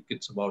 I think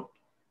it's about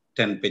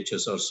 10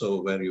 pitches or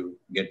so where you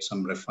get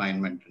some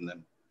refinement and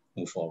then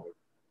move forward.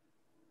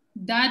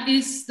 That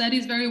is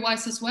very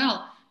wise as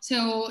well.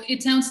 So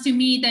it sounds to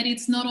me that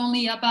it's not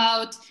only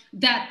about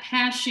that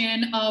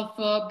passion of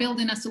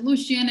building a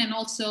solution and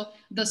also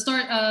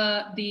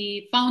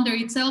the founder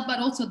itself, but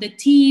also the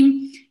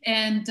team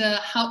and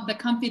how the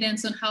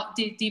confidence on how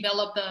they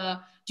develop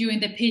during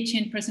the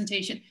pitching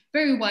presentation.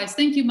 Very wise.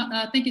 Thank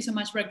you so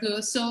much,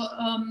 Raghu. So,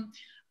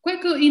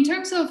 Kweku, in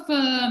terms of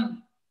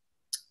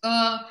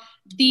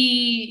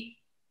the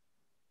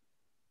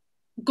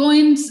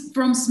going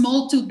from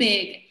small to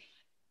big,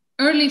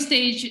 early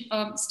stage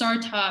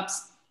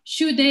startups,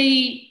 should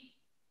they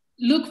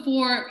look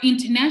for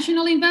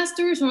international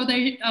investors, or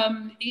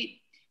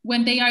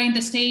when they are in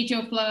the stage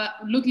of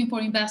looking for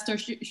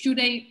investors, should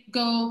they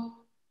go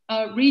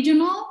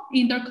regional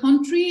in their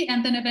country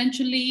and then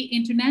eventually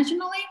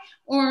internationally,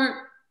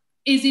 or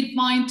is it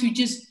fine to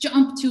just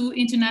jump to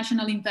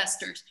international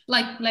investors?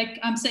 Like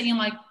I'm saying,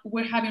 like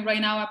we're having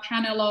right now a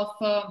panel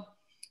of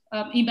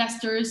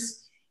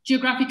investors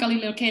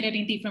geographically located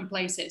in different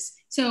places.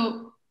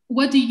 So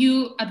what do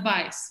you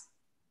advise?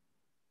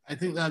 I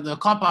think that the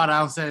cop-out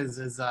answer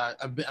is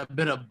a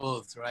bit of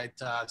both, right?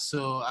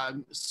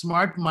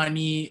 Smart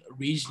money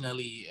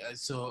regionally,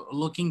 so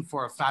looking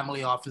for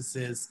family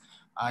offices,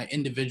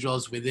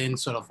 individuals within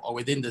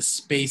within the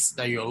space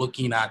that you're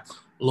looking at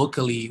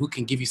locally who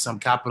can give you some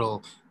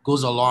capital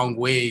goes a long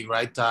way,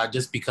 right?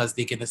 Just because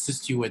they can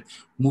assist you with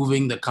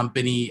moving the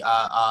company,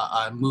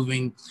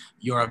 moving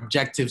your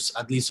objectives,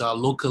 at least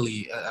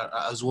locally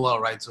as well,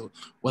 right? So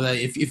whether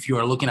if you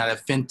are looking at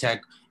a fintech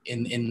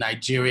in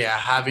Nigeria,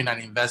 having an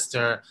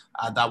investor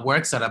that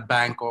works at a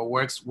bank or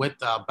works with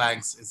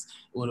banks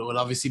would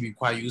obviously be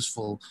quite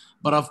useful.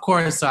 But of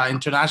course,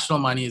 international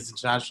money is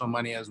international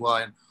money as well.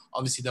 And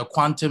obviously the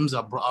quantums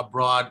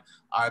abroad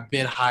are a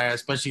bit higher,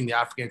 especially in the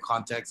African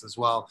context as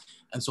well.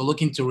 And so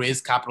looking to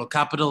raise capital.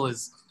 Capital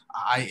is,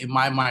 in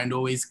my mind,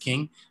 always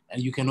king.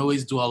 And you can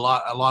always do a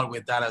lot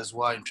with that as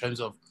well in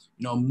terms of,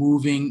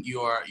 moving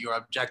your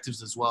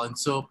objectives as well. And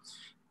so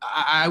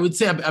I would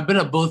say a bit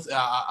of both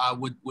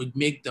would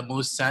make the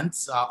most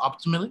sense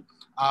optimally.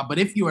 But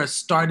if you are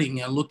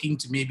starting and looking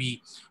to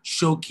maybe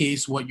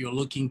showcase what you're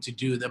looking to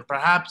do, then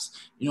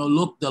perhaps,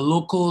 the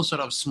local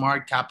sort of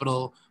smart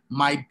capital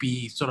might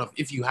be sort of,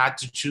 if you had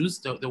to choose,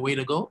 the way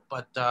to go.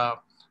 But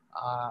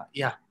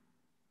yeah.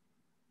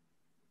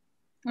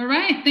 All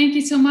right. Thank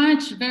you so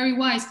much. Very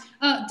wise.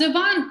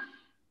 Devan,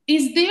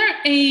 is there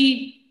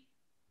a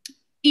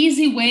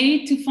easy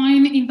way to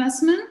find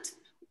investment,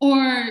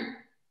 or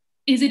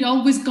is it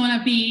always going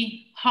to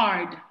be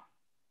hard?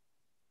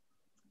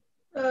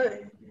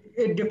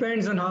 It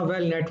depends on how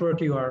well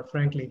networked you are,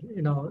 frankly.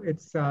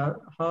 It's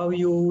how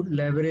you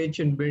leverage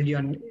and build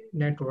your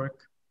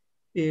network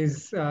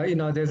is,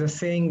 there's a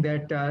saying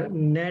that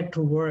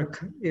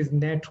network is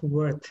net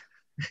worth.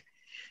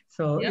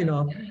 So, yep.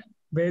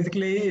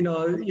 Basically,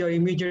 your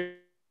immediate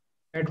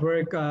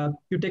network,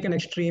 you take an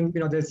extreme,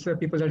 there's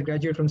people that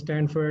graduate from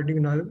Stanford,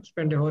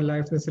 spend their whole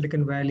life in the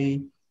Silicon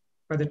Valley.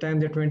 By the time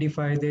they're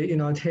 25,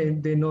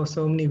 they know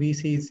so many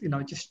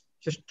VCs,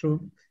 just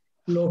through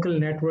local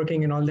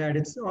networking and all that.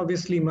 It's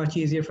obviously much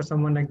easier for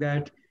someone like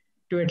that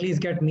to at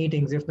least get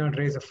meetings, if not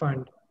raise a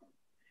fund.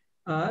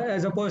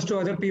 As opposed to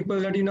other people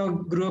that,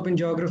 grew up in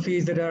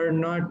geographies that are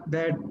not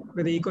that,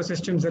 where the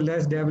ecosystems are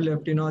less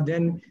developed,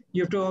 then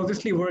you have to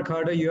obviously work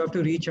harder. You have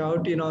to reach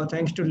out,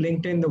 thanks to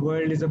LinkedIn, the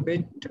world is a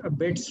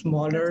bit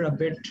smaller, a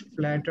bit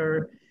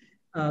flatter.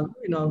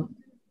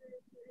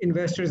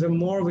 Investors are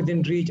more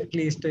within reach, at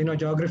least,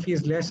 geography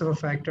is less of a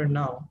factor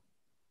now.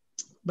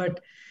 But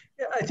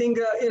I think,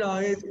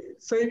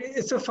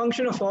 it's a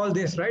function of all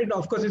this, right?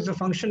 Of course, it's a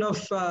function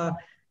of, I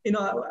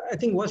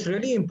think what's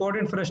really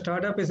important for a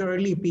startup is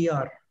early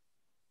PR.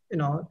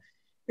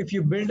 If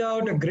you build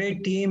out a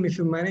great team, if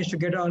you manage to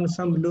get on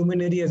some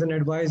luminary as an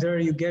advisor,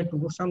 you get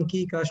some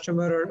key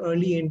customer or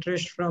early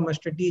interest from a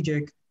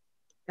strategic,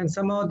 and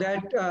somehow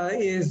that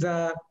is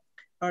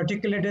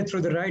articulated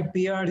through the right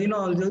PR,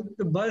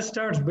 the buzz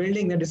starts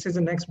building that this is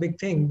the next big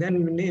thing.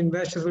 Then the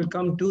investors will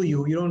come to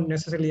you. You don't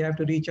necessarily have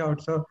to reach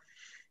out. So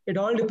it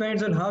all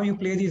depends on how you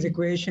play these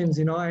equations,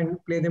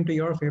 and play them to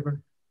your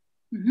favor.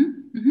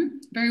 Mm-hmm, mm-hmm.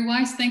 Very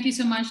wise. Thank you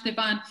so much,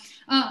 Devan.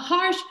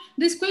 Harsh,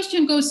 this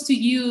question goes to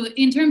you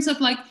in terms of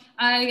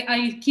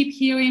I keep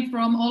hearing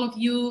from all of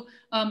you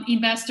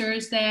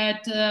investors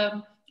that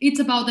it's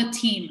about the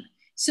team.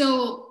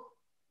 So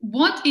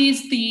what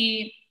is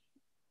the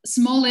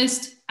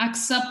smallest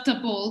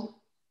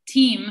acceptable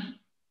team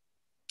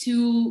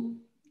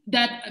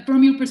that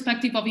from your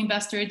perspective of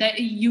investor that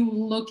you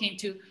look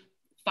into?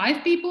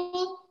 5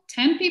 people,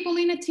 10 people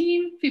in a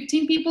team,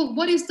 15 people?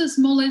 What is the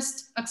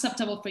smallest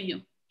acceptable for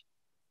you?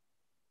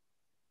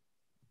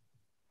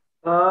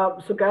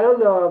 So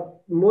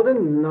Carol, more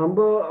than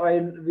number,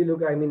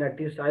 at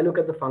least I look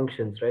at the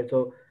functions, right?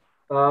 So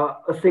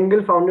a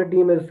single founder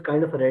team is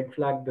kind of a red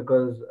flag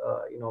because,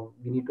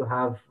 we need to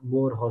have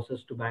more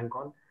horses to bank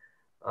on.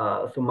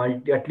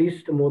 At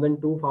least more than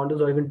two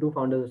founders or even two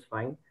founders is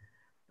fine.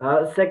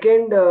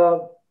 Second,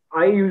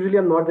 I usually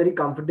am not very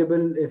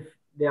comfortable if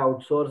they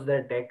outsource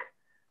their tech.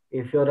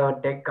 If you're a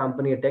tech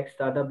company, a tech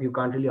startup, you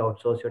can't really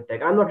outsource your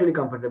tech. I'm not really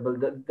comfortable.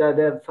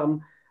 There are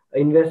some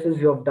investors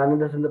who have done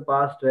this in the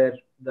past where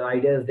the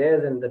idea is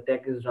theirs and the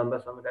tech is run by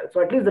someone else.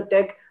 So at least the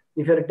tech,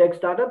 if you're a tech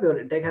startup,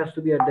 your tech has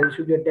to be there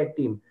should be a tech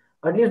team.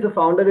 At least the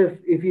founder,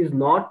 if he's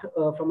not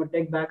from a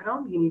tech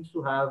background, he needs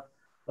to have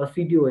a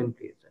CTO in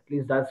place. At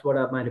least that's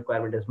what my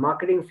requirement is.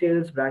 Marketing,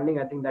 sales, branding,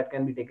 I think that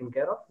can be taken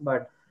care of.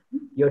 But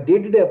your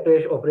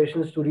day-to-day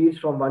operations to reach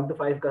from 1 to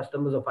 5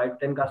 customers or 5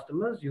 to 10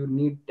 customers, you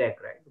need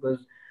tech, right? Because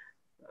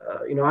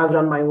I've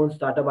run my own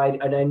startup.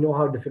 I know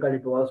how difficult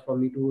it was for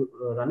me to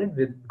run it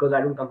because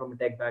I don't come from a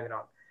tech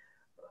background.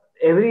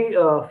 Every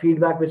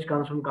feedback which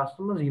comes from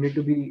customers, you need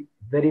to be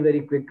very,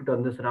 very quick to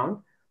turn this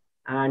around.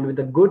 And with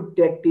a good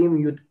tech team,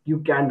 you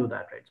can do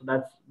that, right? So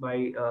that's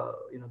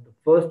the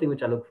first thing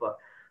which I look for.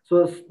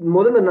 So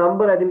more than the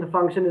number, I think the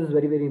function is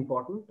very, very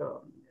important.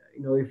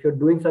 If you're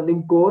doing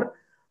something core,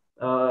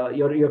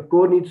 your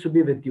core needs to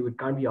be with you. It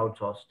can't be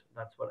outsourced.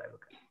 That's what I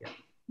look at. Yeah.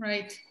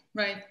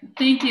 Right.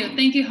 Thank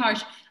you,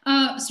 Harsh.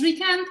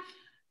 Srikanth,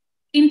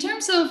 in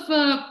terms of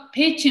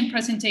pitching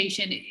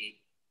presentation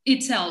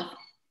itself,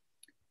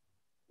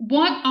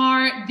 what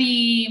are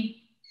the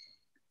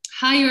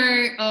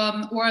higher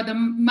or the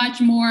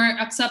much more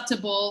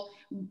acceptable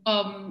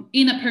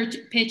in a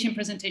pitching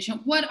presentation?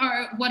 What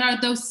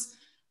are those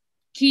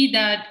key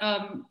that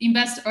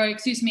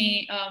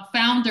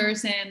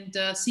founders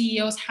and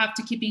CEOs have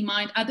to keep in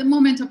mind at the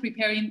moment of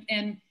preparing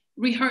and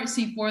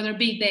rehearsing for their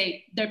big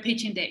day, their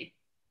pitching day?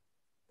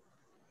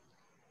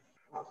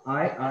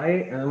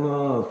 I am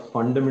a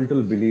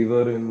fundamental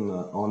believer in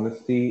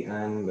honesty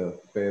and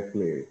fair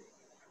play.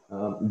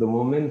 The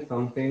moment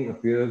something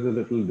appears a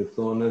little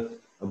dishonest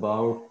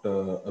about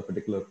a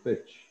particular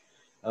pitch,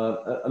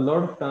 a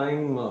lot of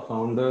time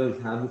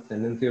founders have this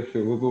tendency of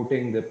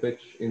sugarcoating their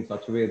pitch in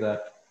such a way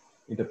that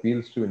it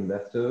appeals to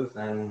investors,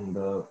 and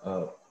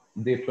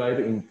they try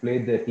to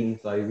inflate their team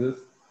sizes.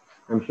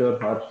 I'm sure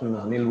Harsh and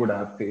Anil would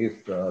have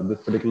faced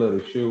this particular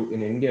issue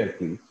in India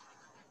at least,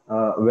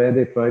 where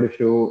they try to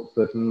show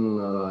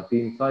certain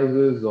team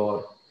sizes,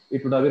 or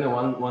it would have been a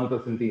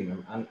one-person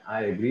team. And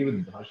I agree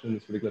with Harsh in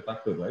this particular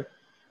factor, right?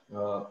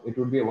 It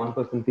would be a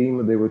one-person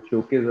team. They would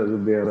showcase as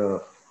if they are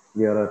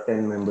a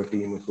 10-member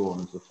team, or so on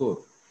and so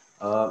forth.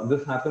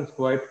 This happens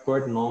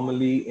quite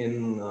normally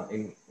in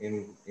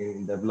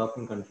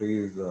developing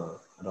countries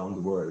around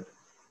the world.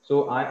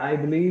 So I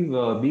believe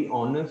be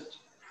honest,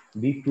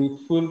 be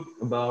truthful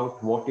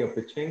about what you're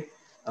pitching.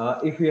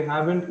 If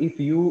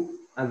you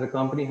as a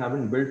company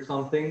haven't built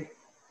something,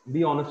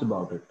 be honest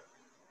about it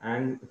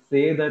and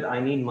say that I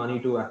need money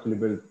to actually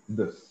build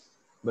this.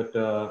 But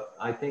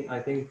I think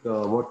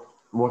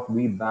what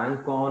we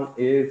bank on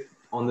is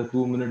on the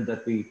 2 minutes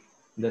that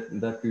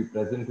we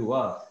present to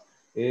us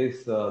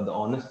is the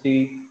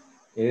honesty,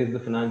 is the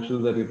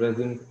financials that we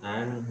present,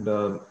 and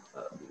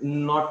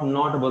not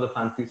about the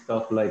fancy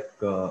stuff like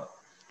the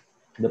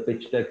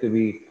pitch deck to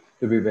be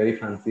very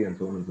fancy and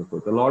so on and so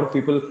forth. A lot of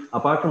people,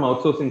 apart from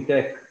outsourcing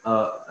tech,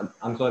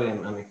 I'm sorry,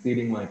 I'm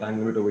exceeding my time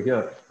limit over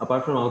here.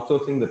 Apart from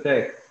outsourcing the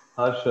tech,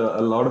 Harsh, a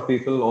lot of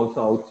people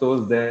also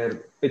outsource their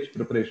pitch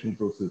preparation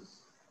process,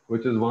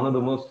 which is one of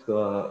the most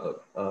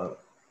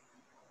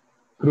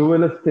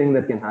cruelest thing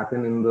that can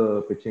happen in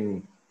the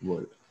pitching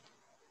world.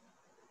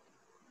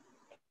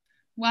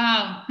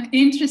 Wow,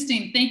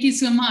 interesting. Thank you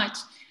so much.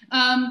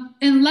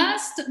 And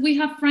last, we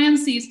have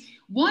Francis.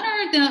 What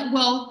are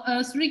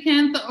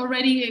Srikanth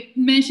already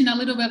mentioned a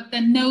little bit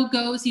the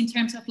no-goes in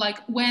terms of like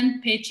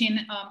when pitching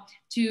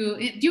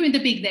during the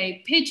big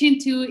day, pitching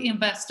to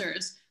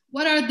investors.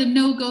 What are the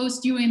no-goes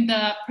during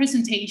the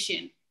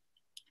presentation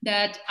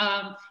that,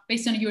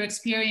 based on your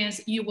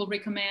experience, you will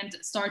recommend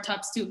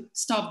startups to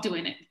stop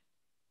doing it?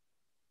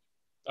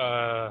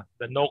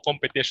 The no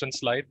competition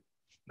slide.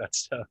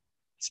 That's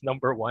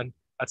number one.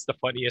 That's the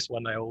funniest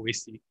one I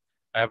always see.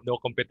 I have no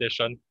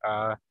competition.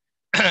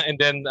 And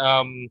then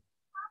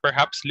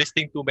perhaps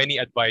listing too many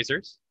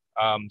advisors.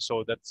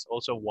 So that's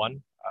also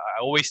one. I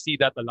always see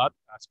that a lot,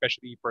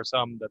 especially for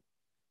some that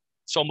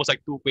it's almost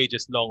like 2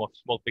 pages long of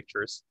small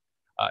pictures.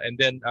 And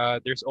then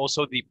there's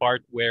also the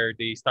part where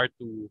they start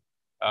to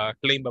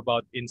claim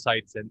about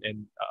insights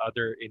and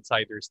other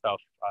insider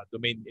stuff,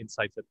 domain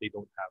insights that they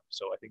don't have.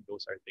 So I think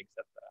those are things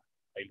that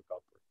I look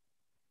out for.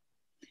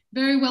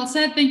 Very well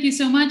said. Thank you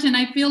so much. And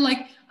I feel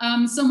like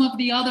some of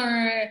the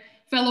other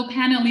fellow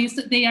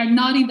panelists, they are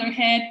nodding their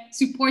head,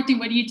 supporting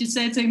what you just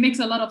said. So it makes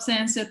a lot of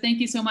sense. So thank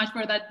you so much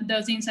for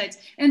those insights.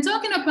 And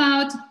talking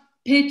about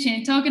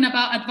pitching, talking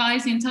about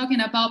advising,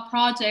 talking about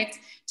projects,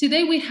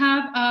 today we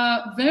have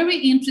a very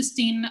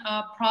interesting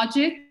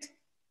project,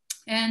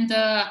 and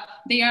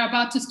they are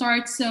about to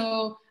start.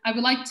 So I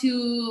would like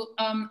to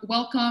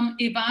welcome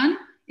Ivan.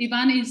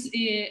 Ivan is,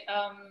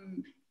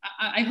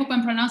 I hope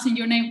I'm pronouncing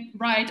your name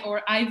right,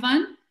 or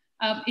Ivan.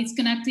 It's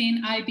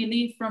connecting, I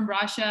believe, from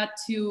Russia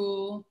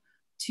to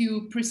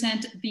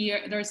present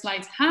their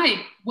slides.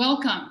 Hi,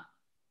 welcome.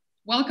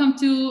 Welcome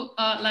to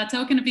La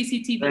Token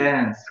VCTV.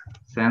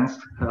 Thanks.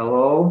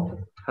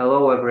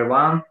 Hello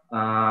everyone.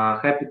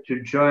 Happy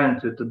to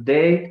join you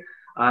today.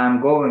 I'm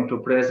going to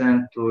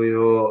present to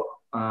you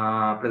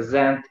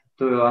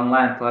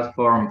online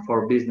platform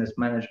for business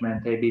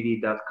management,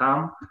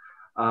 abv.com.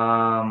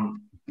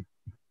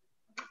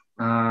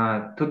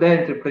 Today,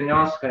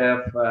 entrepreneurs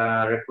have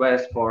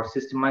requests for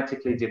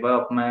systematically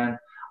development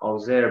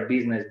of their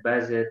business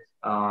based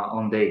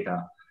on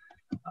data.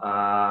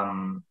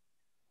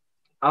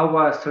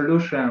 Our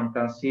solution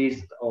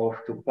consists of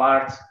two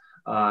parts.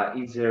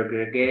 It's the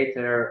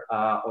aggregator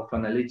of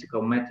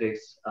analytical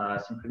metrics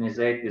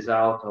synchronized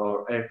without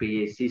our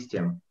RPA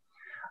system.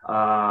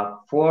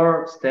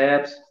 4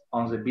 steps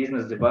on the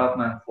business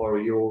development for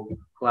your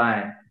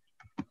client.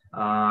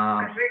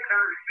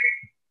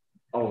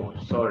 Oh,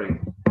 sorry.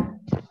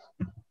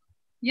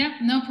 Yeah,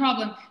 no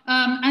problem.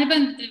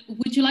 Ivan,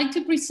 would you like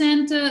to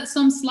present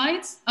some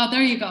slides? Oh,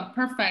 there you go.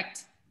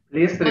 Perfect.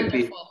 Please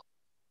repeat. Wonderful.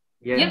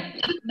 Yeah. Yep,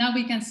 now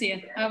we can see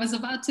it. I was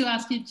about to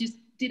ask you, just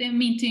didn't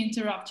mean to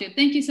interrupt you.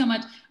 Thank you so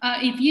much.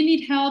 If you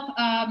need help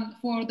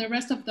for the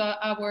rest of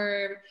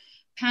our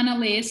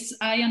panelists,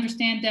 I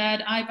understand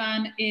that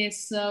Ivan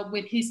is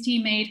with his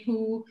teammate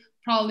who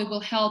probably will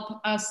help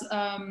us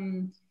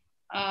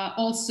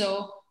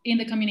also in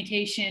the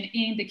communication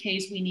in the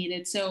case we need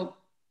it. So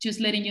just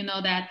letting you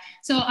know that.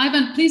 So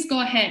Ivan, please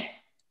go ahead.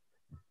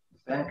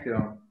 Thank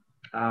you.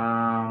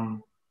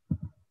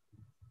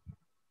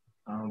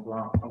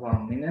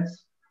 1 minute.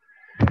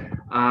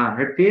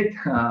 Repeat.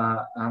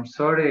 I'm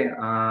sorry.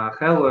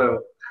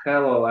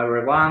 Hello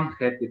everyone.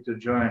 Happy to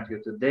join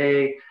you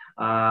today.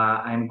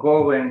 I'm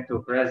going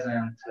to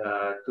present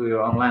to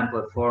your online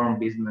platform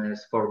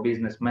for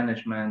business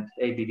management,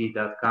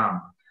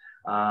 abv.com.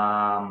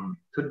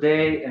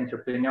 Today,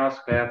 entrepreneurs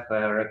have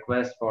a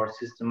request for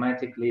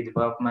systematically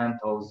development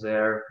of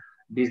their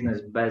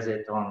business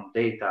based on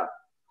data.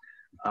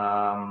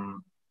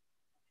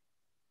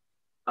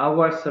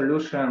 Our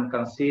solution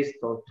consists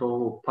of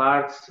 2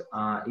 parts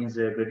in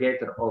the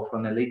aggregator of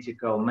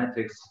analytical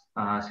metrics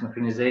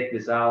synchronized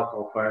without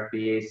of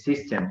RPA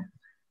system.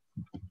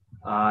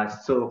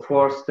 So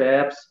 4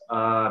 steps,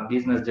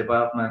 business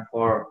development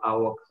for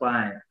our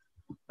client.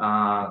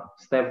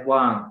 Step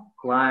 1,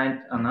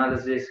 client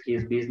analysis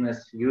his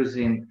business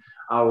using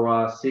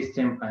our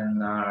system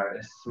and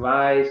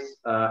advise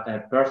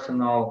a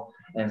personal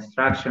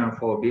instruction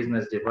for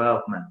business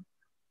development.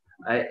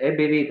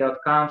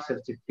 abv.com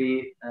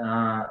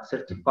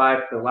certified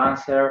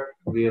freelancer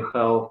will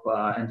help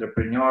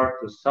entrepreneur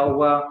to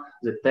solve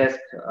the task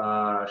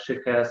she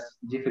has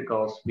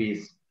difficulties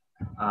with.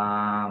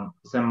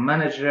 The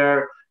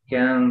manager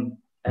can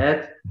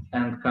add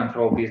and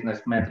control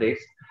business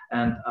metrics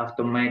and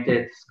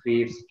automated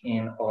scripts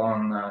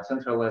on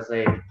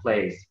centralized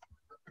place.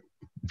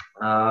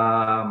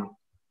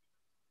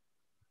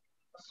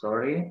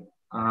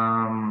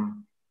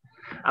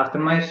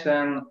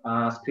 Automation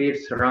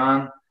scripts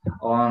run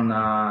on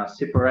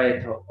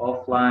separate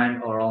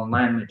offline or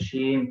online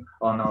machine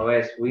on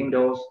OS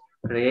Windows,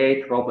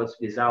 create robots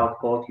without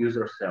code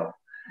user self.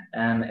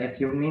 And a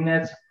few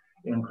minutes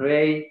in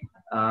create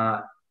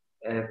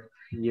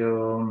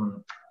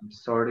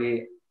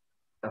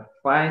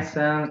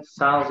Python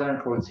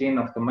 1014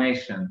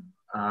 automation.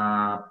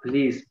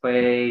 Please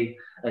pay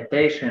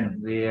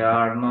attention. We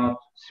are not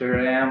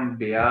CRM,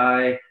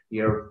 BI,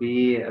 ERP,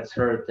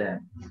 etc.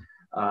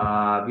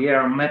 We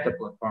are a meta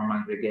platform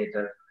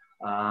aggregator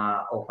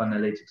of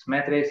analytics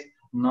metrics.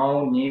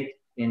 No need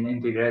in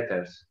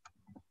integrators.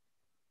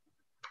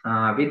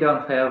 We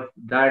don't have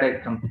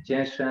direct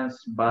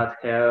competitions, but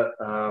have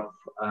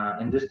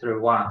industry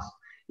ones.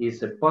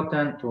 It's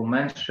important to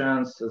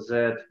mention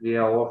that we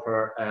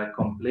offer a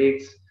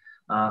complete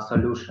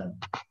solution.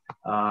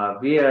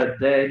 We are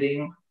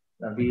dealing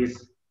with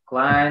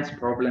clients'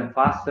 problem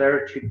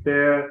faster,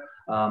 cheaper,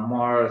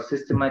 more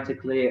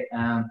systematically,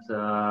 and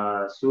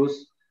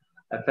thus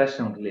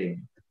efficiently.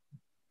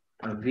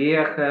 We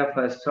have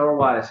a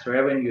service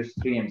revenue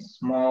streams,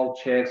 small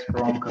checks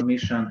from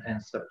commission and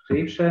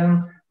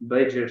subscription,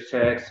 bigger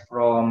checks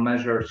from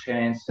measure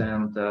chains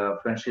and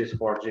franchise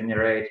for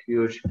generate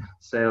huge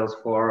sales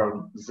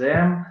for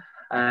them.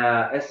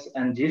 As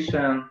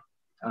addition,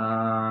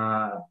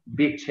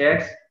 big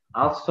checks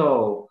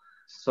also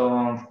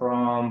some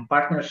from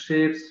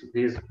partnerships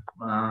with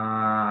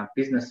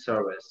business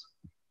service.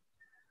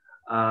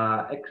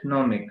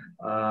 Economic.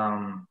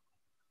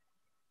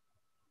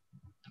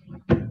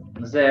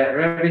 The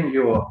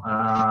revenue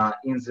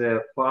in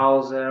the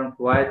 1,000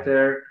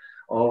 quarter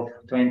of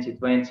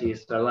 2020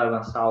 is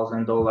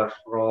 $11,000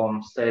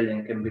 from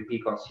selling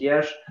MVP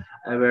concierge,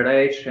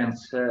 average and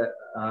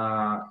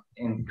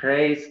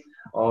increase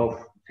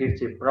of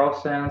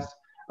 50%.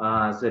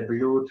 The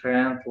blue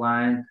trend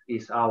line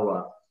is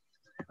our.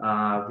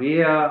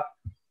 We are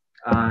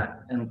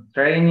in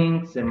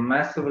training the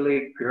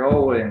massively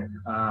growing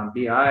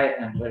BI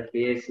and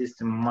RPA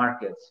system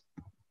markets.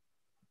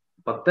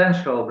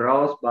 Potential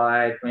growth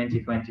by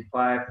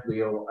 2025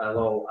 will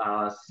allow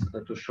us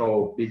to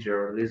show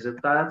bigger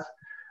results.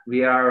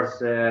 We are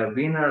the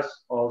winners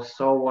of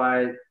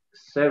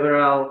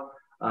several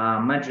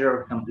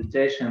major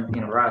competitions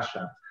in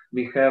Russia.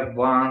 We have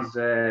won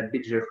the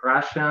BGF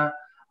Russia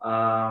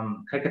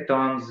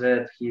hackathon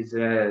that is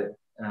a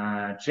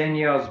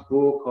genius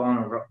book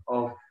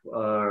of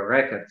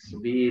records.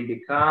 We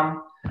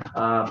become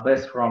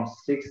best from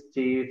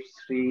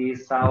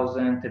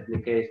 63,000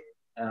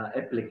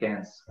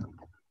 applicants.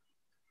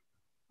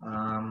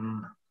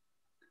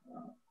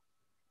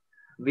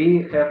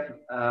 We have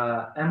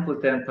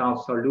implemented our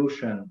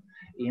solution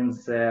in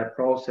the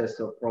process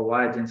of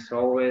providing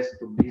service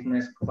to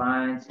business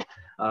clients.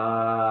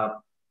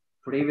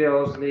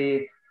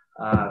 Previously,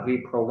 we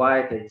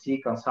provide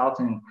IT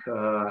consulting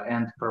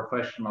and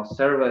professional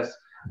service.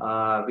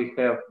 We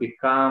have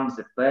become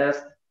the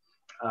best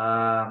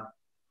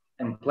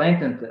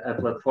implemented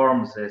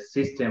platform, the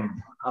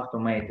system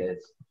automated.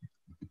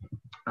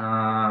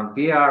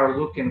 We are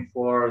looking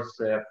for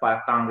the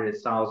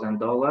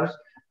 $500,000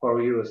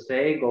 for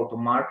USA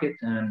go-to-market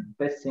and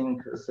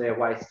investing the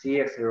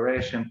YC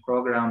acceleration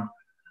program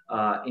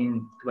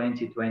in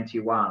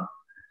 2021.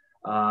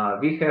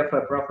 We have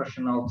a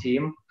professional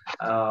team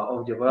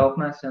of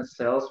development and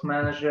sales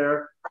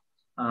manager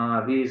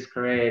with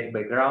great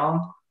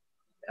background.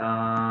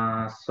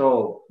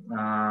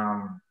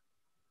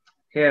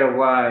 Here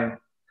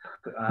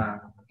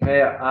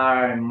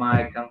are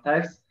my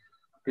contacts.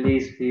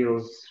 Please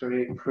feel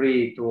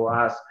free to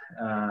ask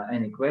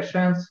any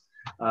questions.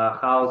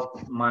 How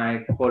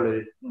my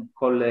colleague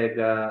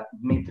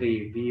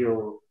Dmitry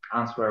will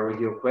answer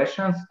your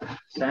questions.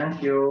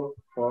 Thank you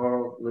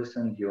for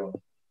listening to you.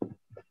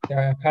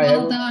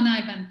 Well done,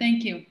 Ivan.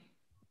 Thank you.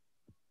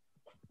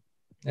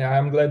 Yeah,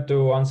 I'm glad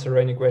to answer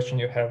any question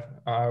you have.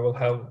 I will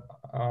have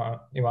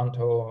Ivan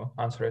to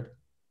answer it.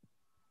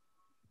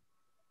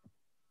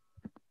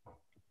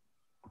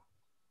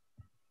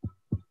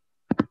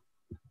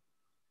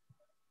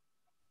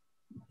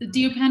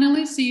 Dear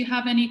panelists, do you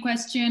have any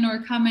question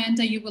or comment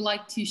that you would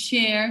like to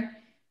share?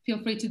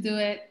 Feel free to do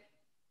it.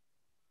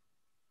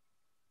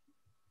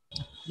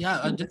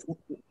 Yeah,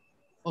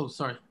 oh,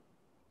 sorry.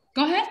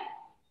 Go ahead.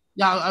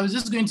 Yeah, I was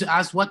just going to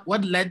ask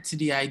what led to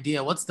the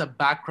idea? What's the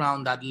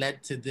background that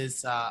led to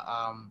this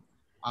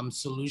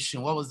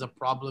solution? What was the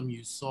problem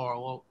you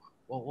saw?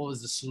 What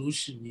was the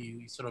solution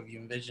you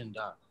envisioned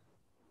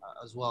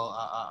as well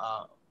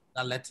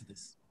that led to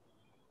this?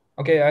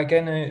 Okay, I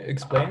can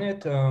explain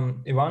it.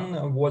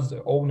 Ivan was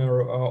the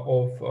owner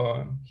of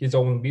his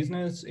own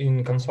business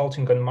in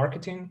consulting and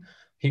marketing.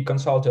 He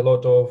consulted a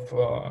lot of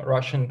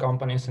Russian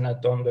companies,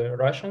 not only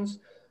Russians,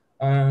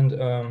 and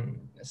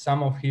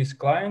some of his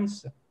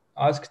clients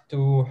asked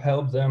to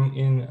help them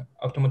in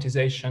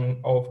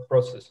automatization of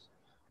process.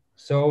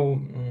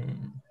 So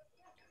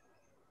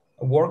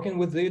working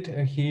with it,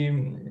 he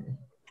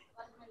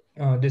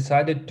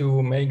decided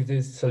to make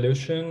this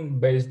solution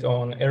based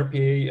on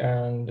RPA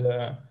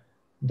and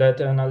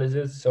data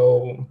analysis.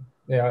 So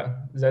yeah,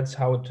 that's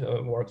how it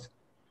works.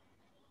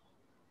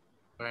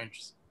 Very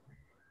interesting.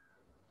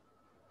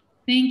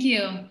 Thank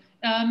you.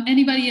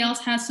 Anybody else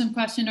has some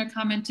question or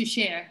comment to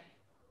share?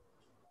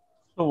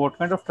 So what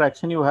kind of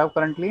traction you have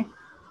currently?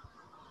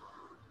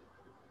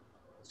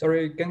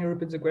 Sorry, can you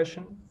repeat the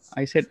question?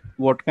 I said,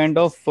 what kind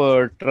of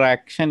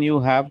traction you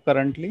have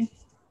currently?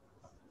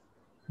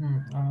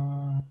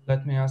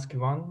 Let me ask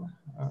Ivan.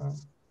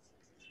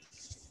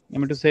 I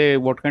mean to say,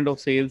 what kind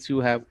of sales you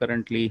have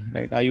currently,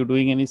 right? Are you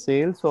doing any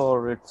sales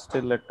or it's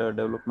still at a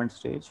development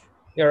stage?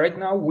 Yeah, right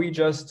now we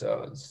just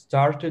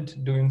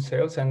started doing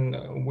sales,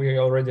 and we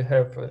already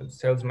have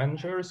sales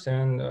managers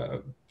and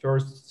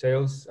first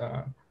sales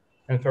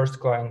and first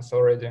clients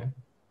already.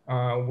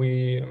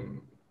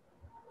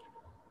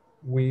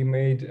 We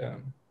made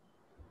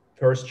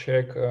first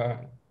check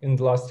in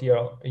the last year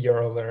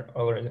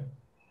already.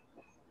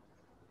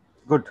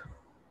 Good.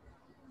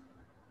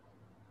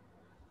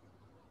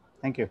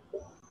 Thank you.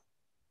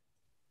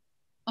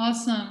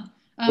 Awesome.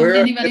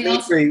 Anybody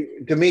else?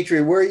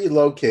 Dmitry, where are you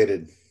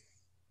located?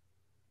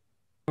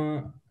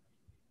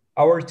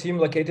 Our team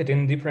located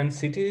in different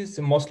cities,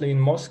 mostly in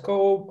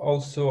Moscow.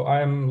 Also,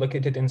 I'm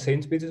located in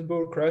St.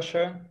 Petersburg,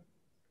 Russia.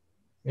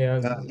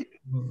 Yeah,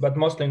 but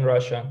mostly in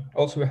Russia.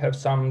 Also, we have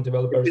some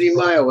developers.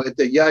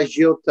 Я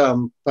жил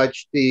там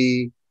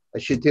почти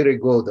 4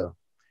 года.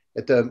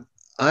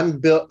 I'm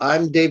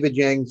David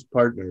Yang's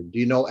partner. Do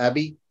you know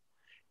Abby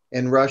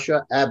in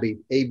Russia? Abby,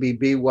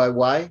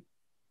 A-B-B-Y-Y?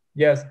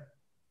 Yes.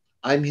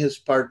 I'm his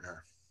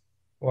partner.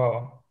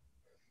 Wow.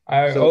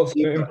 I'm also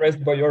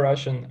impressed by your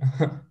Russian.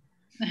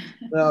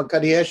 No,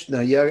 конечно.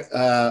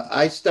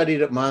 I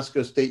studied at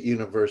Moscow State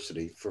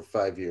University for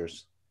 5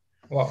 years.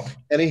 Wow.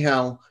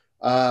 Anyhow,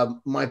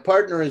 my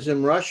partner is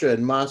in Russia,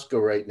 in Moscow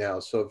right now.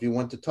 So if you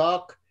want to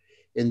talk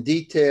in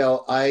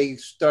detail, I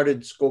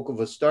started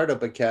Skolkovo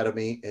Startup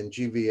Academy and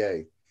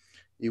GVA.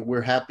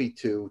 We're happy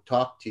to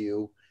talk to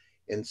you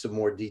in some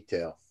more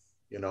detail.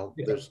 You know,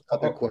 there's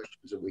other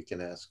questions that we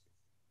can ask.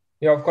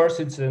 Yeah, of course,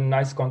 it's a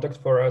nice contact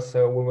for us.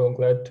 We will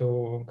glad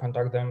to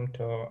contact them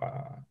to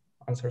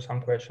answer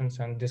some questions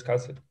and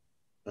discuss it.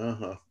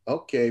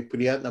 Окей,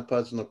 приятно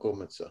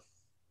познакомиться.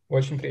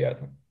 Очень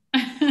приятно.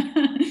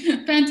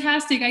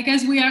 Fantastic. I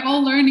guess we are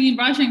all learning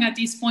Russian at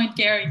this point,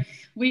 Gary.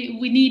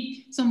 We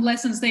need some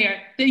lessons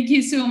there. Thank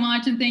you so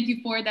much. And thank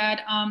you for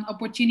that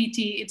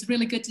opportunity. It's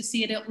really good to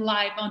see it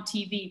live on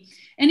TV.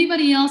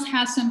 Anybody else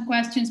has some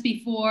questions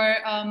before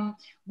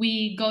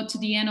we go to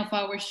the end of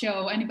our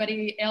show?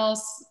 Anybody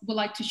else would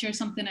like to share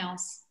something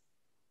else?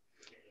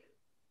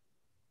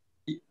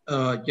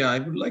 Yeah, I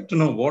would like to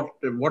know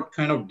what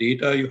kind of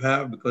data you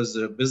have, because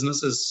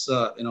businesses,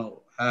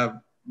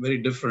 have very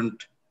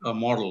different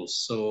models.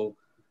 So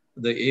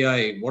the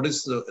AI, what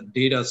is the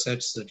data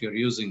sets that you're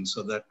using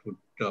so that would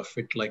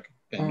fit like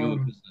a new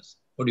business?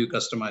 How do you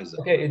customize that?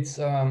 Okay, it's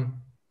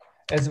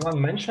as Ivan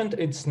mentioned,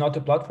 it's not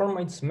a platform,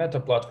 it's meta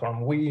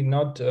platform. We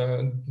not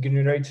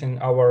generating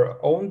our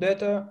own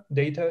data.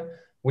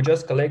 We're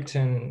just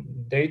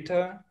collecting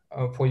data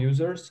for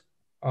users.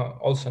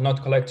 Also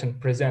not collecting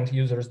present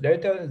users'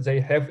 data they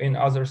have in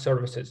other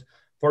services.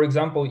 For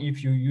example,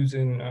 if you're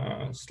using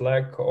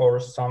Slack or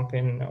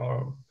something,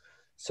 or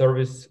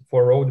service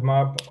for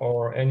roadmap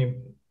or any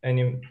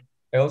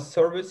else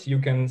service, you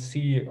can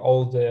see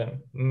all the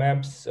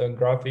maps,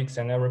 graphics,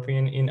 and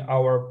everything in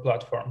our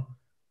platform.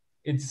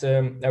 It's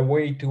a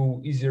way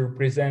to easier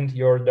present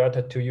your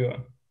data to you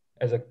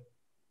as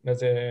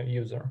a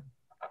user.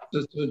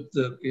 So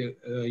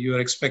you are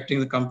expecting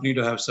the company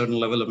to have certain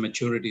level of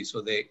maturity,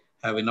 so they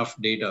have enough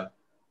data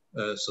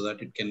so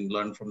that it can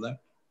learn from that?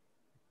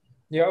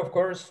 Yeah, of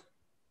course.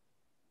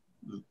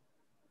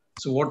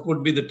 So what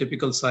would be the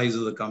typical size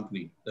of the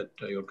company that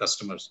your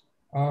customers?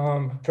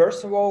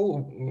 First of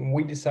all,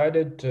 we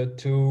decided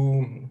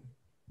to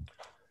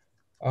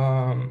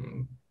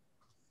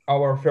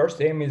our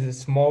first aim is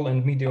small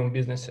and medium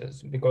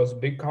businesses, because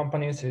big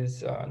companies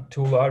is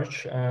too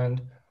large,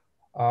 and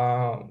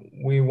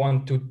we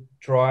want to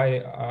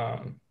try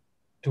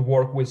to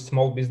work with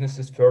small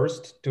businesses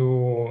first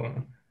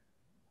to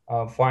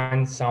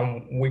find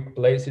some weak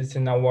places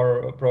in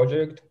our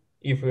project,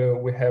 if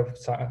we have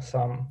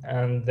some,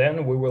 and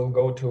then we will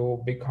go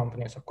to big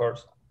companies, of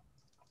course.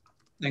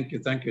 Thank you,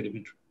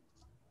 Dimitri.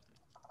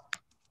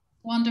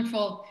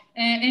 Wonderful.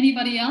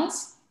 Anybody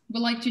else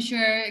would like to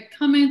share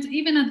comments,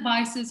 even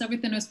advices?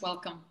 Everything is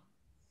welcome.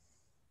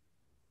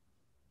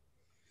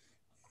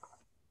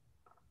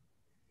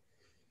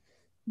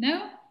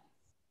 No?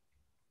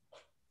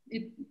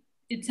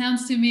 It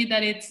sounds to me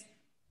that it's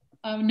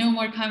no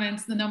more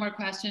comments, no more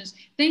questions.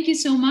 Thank you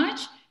so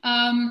much.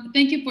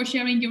 Thank you for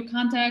sharing your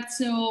contact.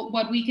 So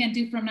what we can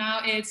do from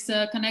now is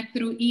connect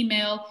through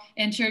email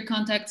and share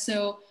contact.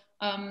 So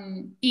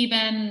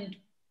even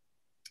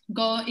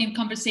go in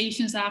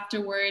conversations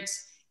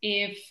afterwards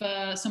if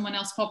someone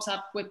else pops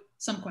up with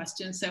some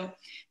questions. So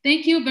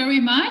thank you very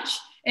much,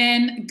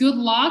 and good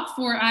luck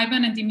for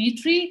Ivan and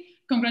Dimitri.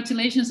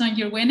 Congratulations on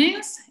your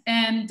winnings,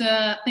 and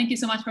thank you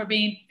so much for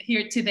being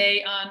here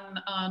today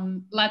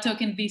on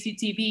LATOKEN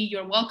VCTV.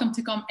 You're welcome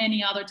to come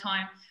any other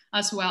time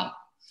as well.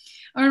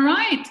 All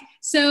right,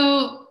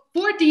 so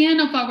for the end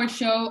of our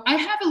show, I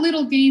have a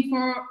little game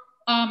for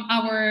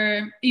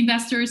our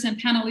investors and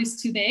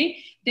panelists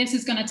today. This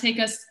is gonna take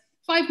us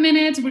 5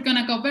 minutes. We're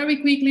gonna go very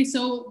quickly.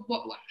 So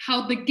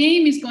how the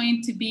game is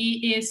going to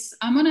be is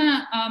I'm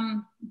gonna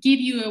give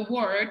you a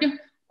word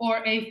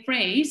or a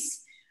phrase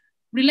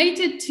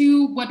related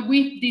to what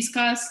we've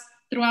discussed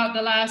throughout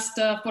the last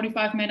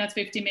 45 minutes,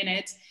 50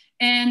 minutes.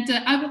 And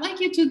I would like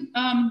you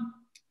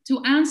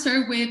to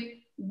answer with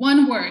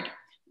one word.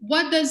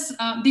 What does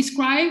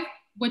describe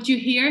what you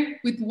hear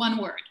with one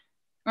word?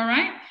 All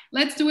right,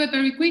 let's do it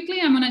very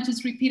quickly. I'm gonna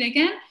just repeat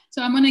again.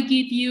 So I'm gonna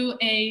give you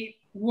a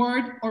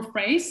word or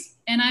phrase,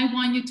 and I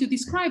want you to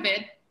describe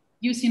it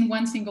using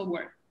one single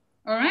word.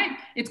 All right,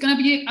 it's gonna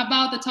be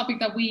about the topic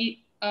that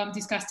we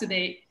discussed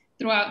today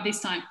throughout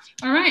this time.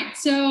 All right,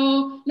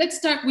 so let's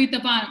start with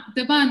Devan.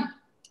 Devan,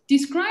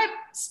 describe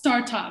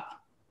startup.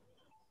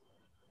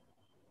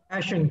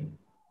 Passion.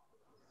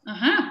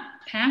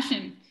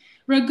 Passion.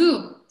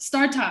 Raghu,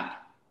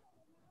 startup.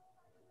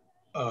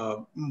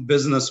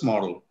 Business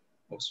model.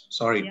 Oh,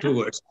 sorry, yeah. 2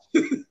 words.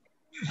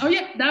 Oh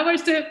yeah, that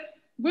was the,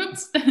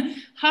 whoops.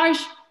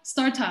 Harsh,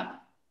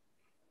 startup.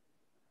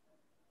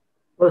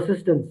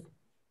 Persistence.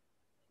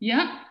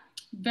 Yeah,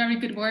 very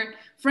good word.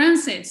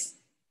 Francis,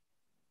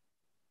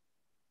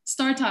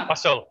 startup.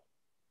 Hustle.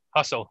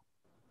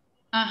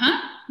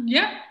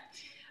 Yeah.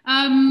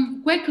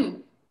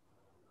 Kweku.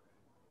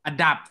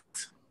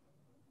 Adapt.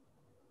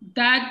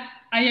 That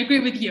I agree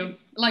with you.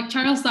 Like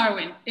Charles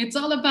Darwin, it's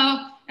all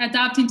about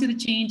adapting to the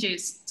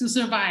changes to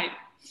survive.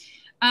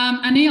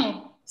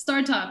 Anil,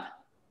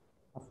 startup.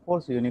 Of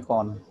course,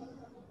 unicorn.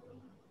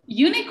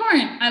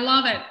 Unicorn, I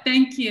love it.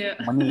 Thank you.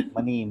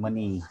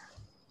 Money.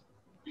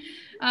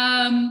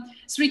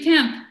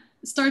 Srikanth,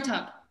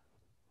 startup.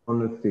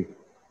 Honesty.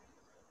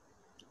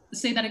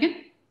 Say that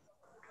again.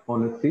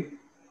 Honesty.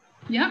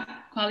 Yeah,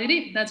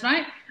 quality, that's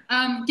right.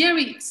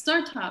 Gary,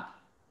 startup.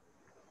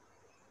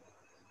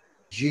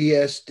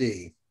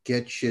 GSD,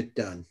 get shit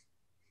done.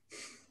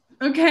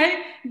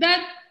 Okay,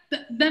 that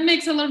That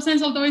makes a lot of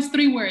sense, although it's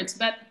 3 words,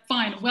 but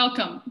fine,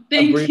 welcome.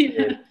 Thank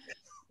you.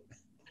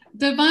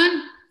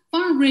 Devan,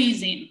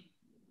 fundraising.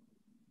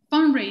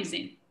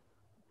 Fundraising.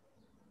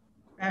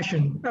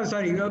 Passion. Oh,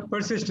 sorry,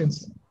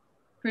 persistence.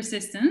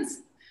 Persistence.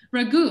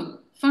 Raghu,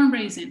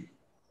 fundraising.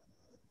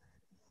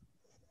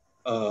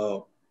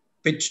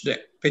 Pitch deck.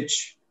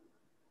 Pitch.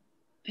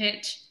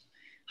 Pitch.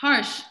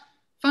 Harsh,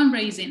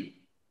 fundraising.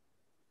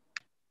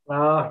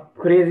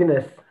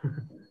 Craziness.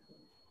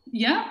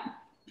 Yeah.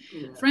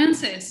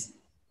 Francis,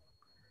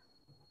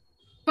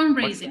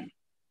 fundraising.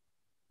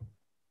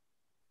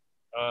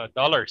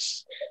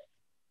 Dollars.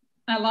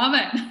 I love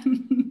it.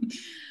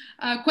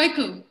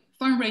 Kweku,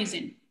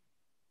 fundraising.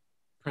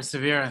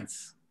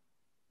 Perseverance.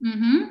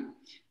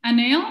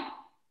 Anil?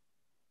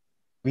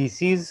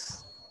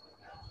 VCs.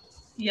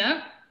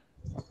 Yep.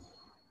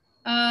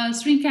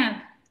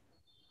 Srikanth?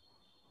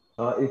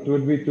 It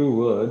would be 2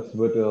 words,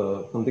 but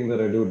something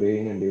that I do day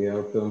in and day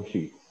out, term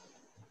sheets.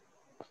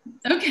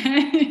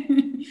 Okay.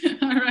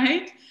 All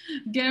right.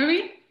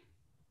 Gary?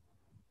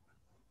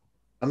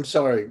 I'm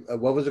sorry.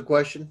 What was the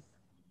question?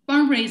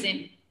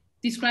 Fundraising.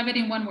 Describe it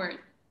in 1 word.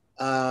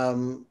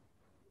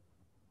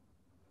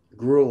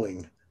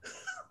 Grueling.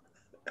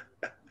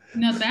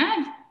 Not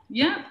bad.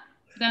 Yeah,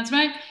 that's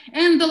right.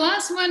 And the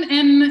last one,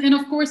 and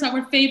of course,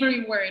 our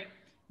favorite word,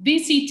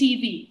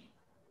 VCTV.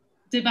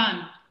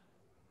 Devan?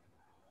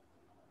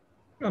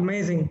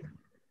 Amazing.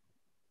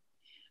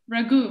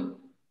 Raghu?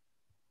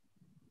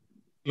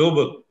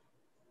 Global.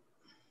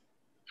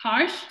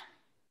 Harsh?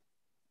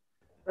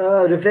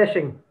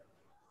 Refreshing.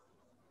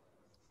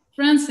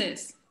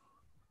 Francis?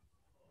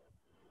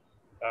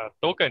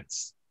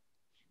 Tokens.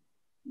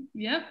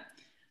 Yep.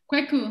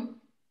 Kweku?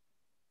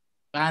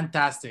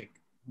 Fantastic.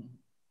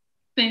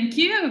 Thank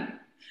you.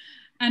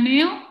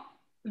 Anil?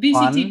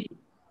 VCTV.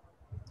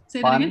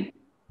 Say that again.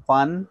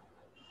 Fun.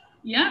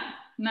 Yeah,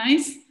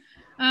 nice.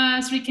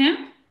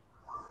 Srikanth?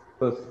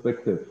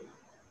 Perspective.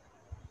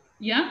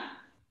 Yeah.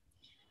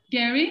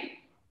 Gary?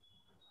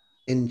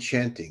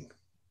 Enchanting.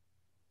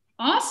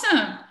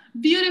 Awesome.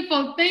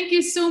 Beautiful. Thank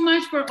you so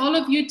much for all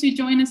of you to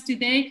join us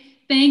today.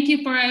 Thank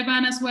you for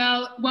Ivan as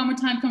well. One more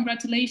time,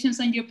 congratulations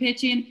on your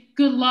pitching.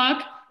 Good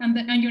luck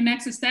on your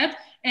next step.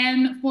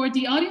 And for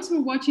the audience who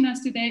are watching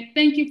us today,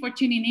 thank you for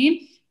tuning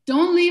in.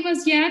 Don't leave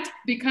us yet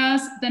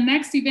because the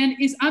next event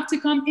is up to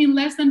come in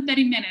less than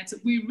 30 minutes.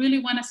 We really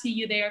want to see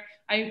you there.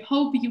 I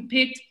hope you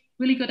picked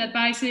really good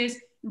advices,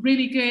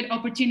 really good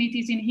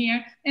opportunities in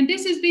here. And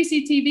this is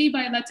VCTV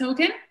by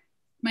LaToken.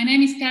 My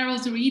name is Carol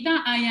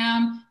Zurita. I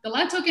am the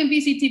LaToken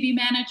VCTV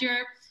manager.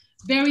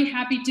 Very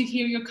happy to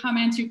hear your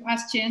comments, your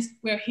questions.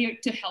 We're here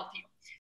to help you.